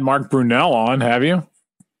haven't had Mark Brunell on, have you?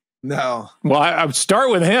 No. Well, I would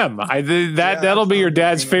start with him. That'll be your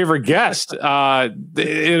dad's favorite guest. He'll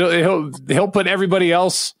put everybody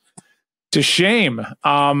else to shame.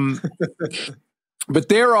 But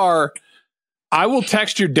I will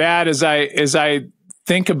text your dad as I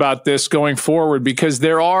think about this going forward, because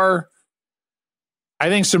there are, I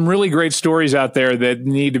think, some really great stories out there that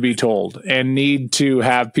need to be told and need to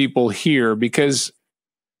have people hear, because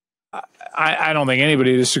I don't think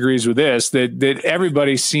anybody disagrees with this, that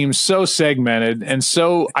everybody seems so segmented and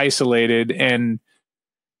so isolated, and,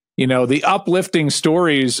 you know, the uplifting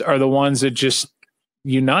stories are the ones that just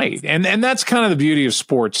unite. And that's kind of the beauty of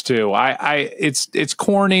sports too. It's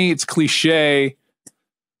corny, it's cliche,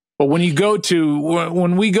 but when we go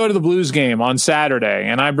to the Blues game on Saturday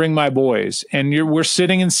and I bring my boys and we're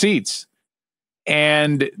sitting in seats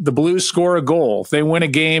and the Blues score a goal. They win a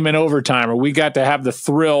game in overtime, or we got to have the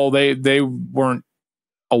thrill. They weren't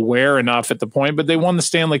aware enough at the point, but they won the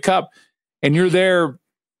Stanley Cup. And you're there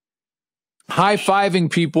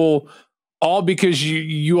high-fiving people all because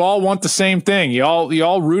you all want the same thing. You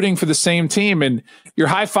all rooting for the same team, and you're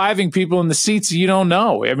high-fiving people in the seats you don't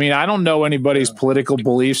know. I mean, I don't know anybody's political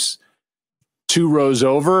beliefs 2 rows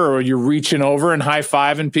over, or you're reaching over and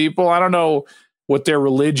high-fiving people. I don't know what their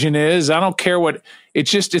religion is. I don't care what.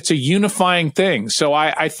 It's a unifying thing. So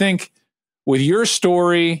I think with your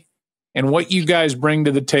story and what you guys bring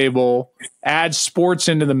to the table, add sports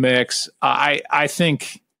into the mix, I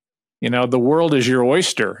think, the world is your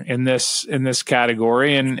oyster in this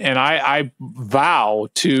category. And I vow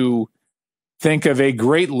to think of a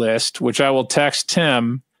great list, which I will text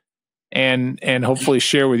Tim and hopefully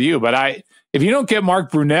share with you. But if you don't get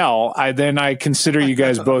Mark Brunell, then I consider you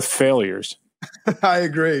guys both failures. I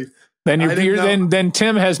agree. Then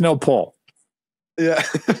Tim has no pull. Yeah.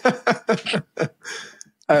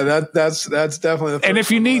 That's definitely. And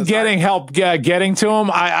if you need help getting to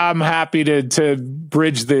him, I'm happy to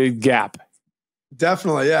bridge the gap.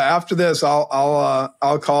 Definitely, yeah. After this,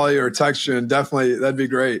 I'll call you or text you, and definitely that'd be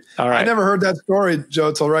great. All right. I never heard that story,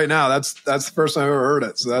 Joe, till right now. That's the first time I've ever heard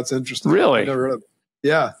it, so that's interesting. Really? I never heard of it.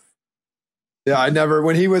 Yeah. Yeah, I never.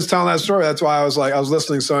 When he was telling that story, that's why I was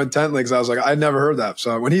listening so intently, because I was like, I never heard that.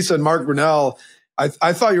 So when he said Mark Brunell,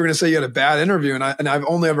 I thought you were going to say you had a bad interview, and I've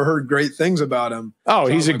only ever heard great things about him. Oh,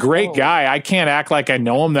 so he's a great guy. I can't act like I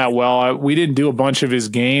know him that well. We didn't do a bunch of his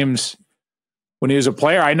games when he was a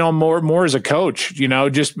player. I know him more as a coach,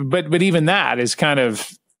 but even that is kind of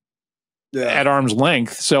at arm's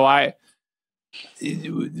length. So I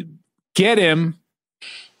get him,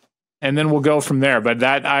 and then we'll go from there. But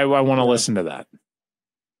that I want to listen to that.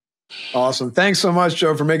 Awesome. Thanks so much,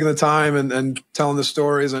 Joe, for making the time and telling the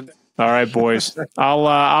stories. And all right, boys.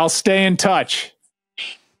 I'll stay in touch.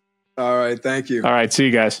 All right. Thank you. All right. See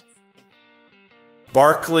you guys.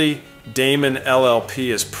 Barclay Damon LLP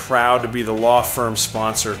is proud to be the law firm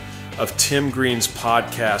sponsor of Tim Green's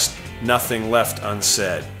podcast, Nothing Left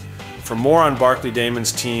Unsaid. For more on Barclay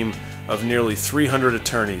Damon's team of nearly 300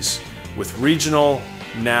 attorneys with regional,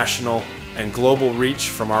 national, and global reach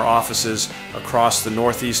from our offices across the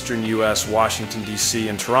northeastern U.S., Washington, D.C.,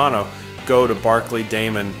 and Toronto, go to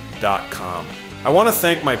barclaydamon.com. I want to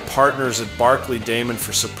thank my partners at Barclay Damon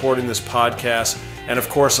for supporting this podcast, and of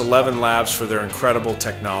course 11 Labs for their incredible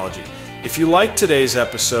technology. If you liked today's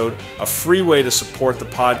episode, a free way to support the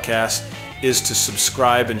podcast is to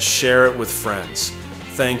subscribe and share it with friends.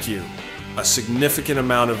 Thank you. A significant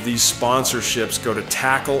amount of these sponsorships go to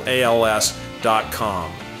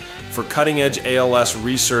tackleals.com. For cutting-edge ALS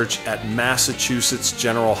research at Massachusetts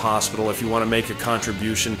General Hospital, if you want to make a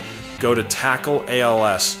contribution, go to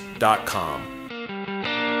tackleals.com.